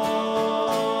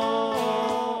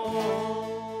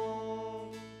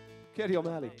 Kerry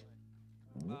O'Malley.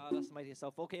 That's mighty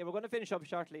stuff. Okay, we're going to finish up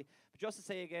shortly. But just to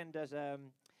say again that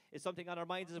it's something on our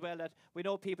minds as well, that we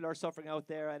know people are suffering out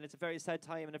there, and it's a very sad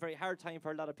time and a very hard time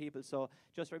for a lot of people. So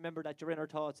just remember that you're in our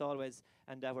thoughts always,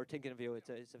 and we're thinking of you. It's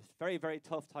a very, very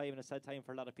tough time and a sad time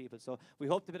for a lot of people. So we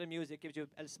hope the bit of music gives you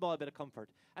a small bit of comfort.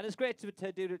 And it's great to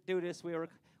do this. We were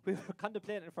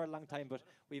contemplating it for a long time, but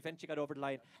we eventually got over the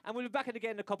line. And we'll be back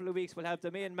again in a couple of weeks. We'll have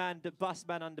the main man, the boss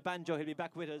man on the banjo. He'll be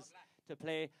back with us to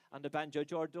play on the banjo.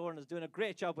 George Doran is doing a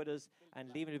great job with us,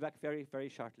 and leaving you back very, very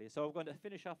shortly. So we're going to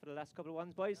finish off with the last couple of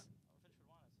ones, boys.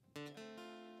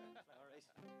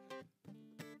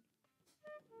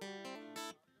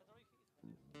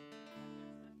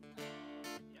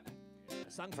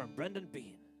 A song from Brendan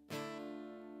Bean.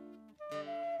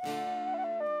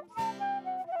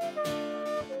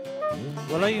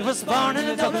 Well, I was born in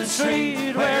a Dublin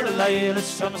street where the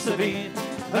lilacs chums to beat,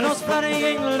 and those bloody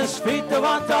English feet they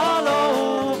walked all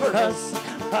over us.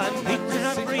 And each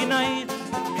and every night,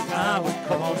 me car would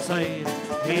come outside,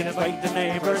 he'd invite the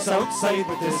neighbours outside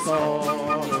with his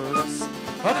chorus.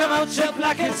 Oh, come out, you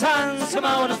black and tans, come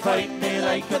out and fight me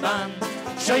like a man.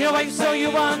 Show your wife so you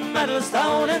won medals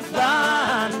down in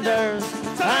Flanders.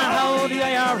 And how the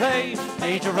IRA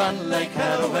made you run like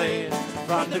hell away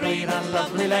from the green and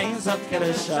lovely lanes of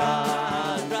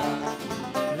Killeshandra.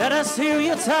 Let us hear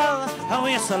you tell how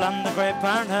you still on the great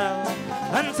Parnell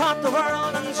and taught the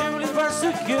world and Julie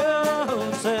persecuted.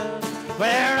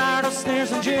 Where are those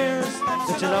sneers and jeers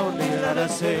that you'll only let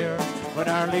us hear when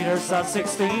our leaders at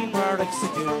 16 were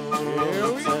executed?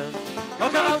 Oh,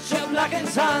 come out, you black and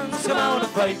tans, come out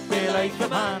and fight me like a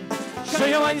man. Show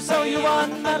your wife so you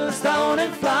won medals down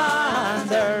in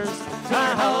Flanders.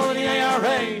 And how the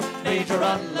IRA made you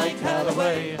run like hell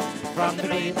away from the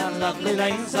green and lovely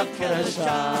lanes of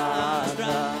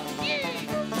Killeshandra.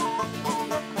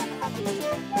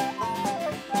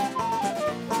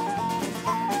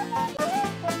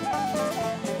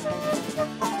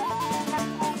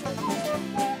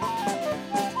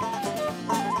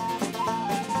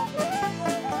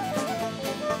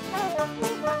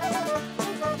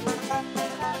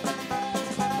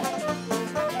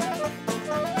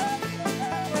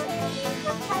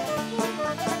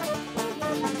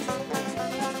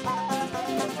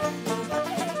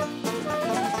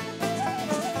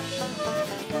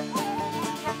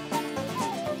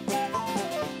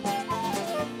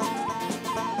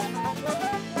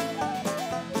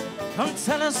 Come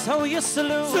tell us how you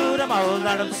salute them old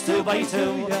Arabs 2 by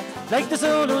 2. Like the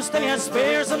Zulus, they had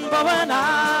spears and bow and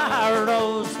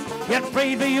arrows. Yet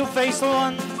bravely you face the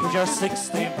one with your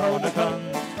 16-pounder gun,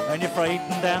 and you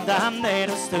frighten them damn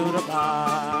natives to the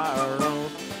barrow.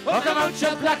 Oh, come out,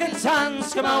 you black and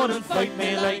tans, come out and fight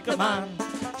me like a man.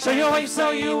 Show your wives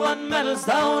how you won medals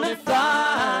down in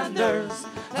Flanders.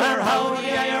 And how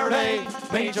the IRA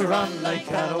made you run like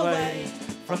Callaway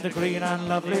from the green and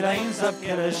lovely lanes of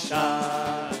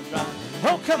Killashandra.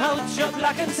 Oh, come out, you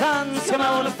black and tans, come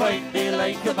out and fight me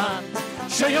like a man.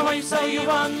 Show your wives how you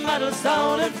won medals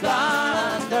down in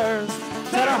Flanders.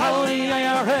 Tell her how the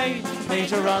IRA made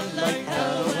you run like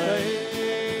Callaway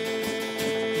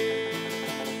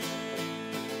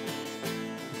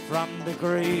from the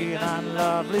green and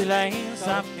lovely lanes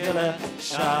of Killashandra.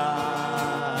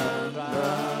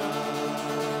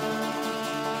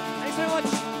 Thanks very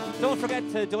much. Don't forget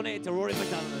to donate to Rory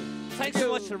McDonald. Thanks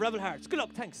so much to Rebel Hearts. Good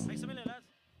luck. Thanks. Thanks a million, lads.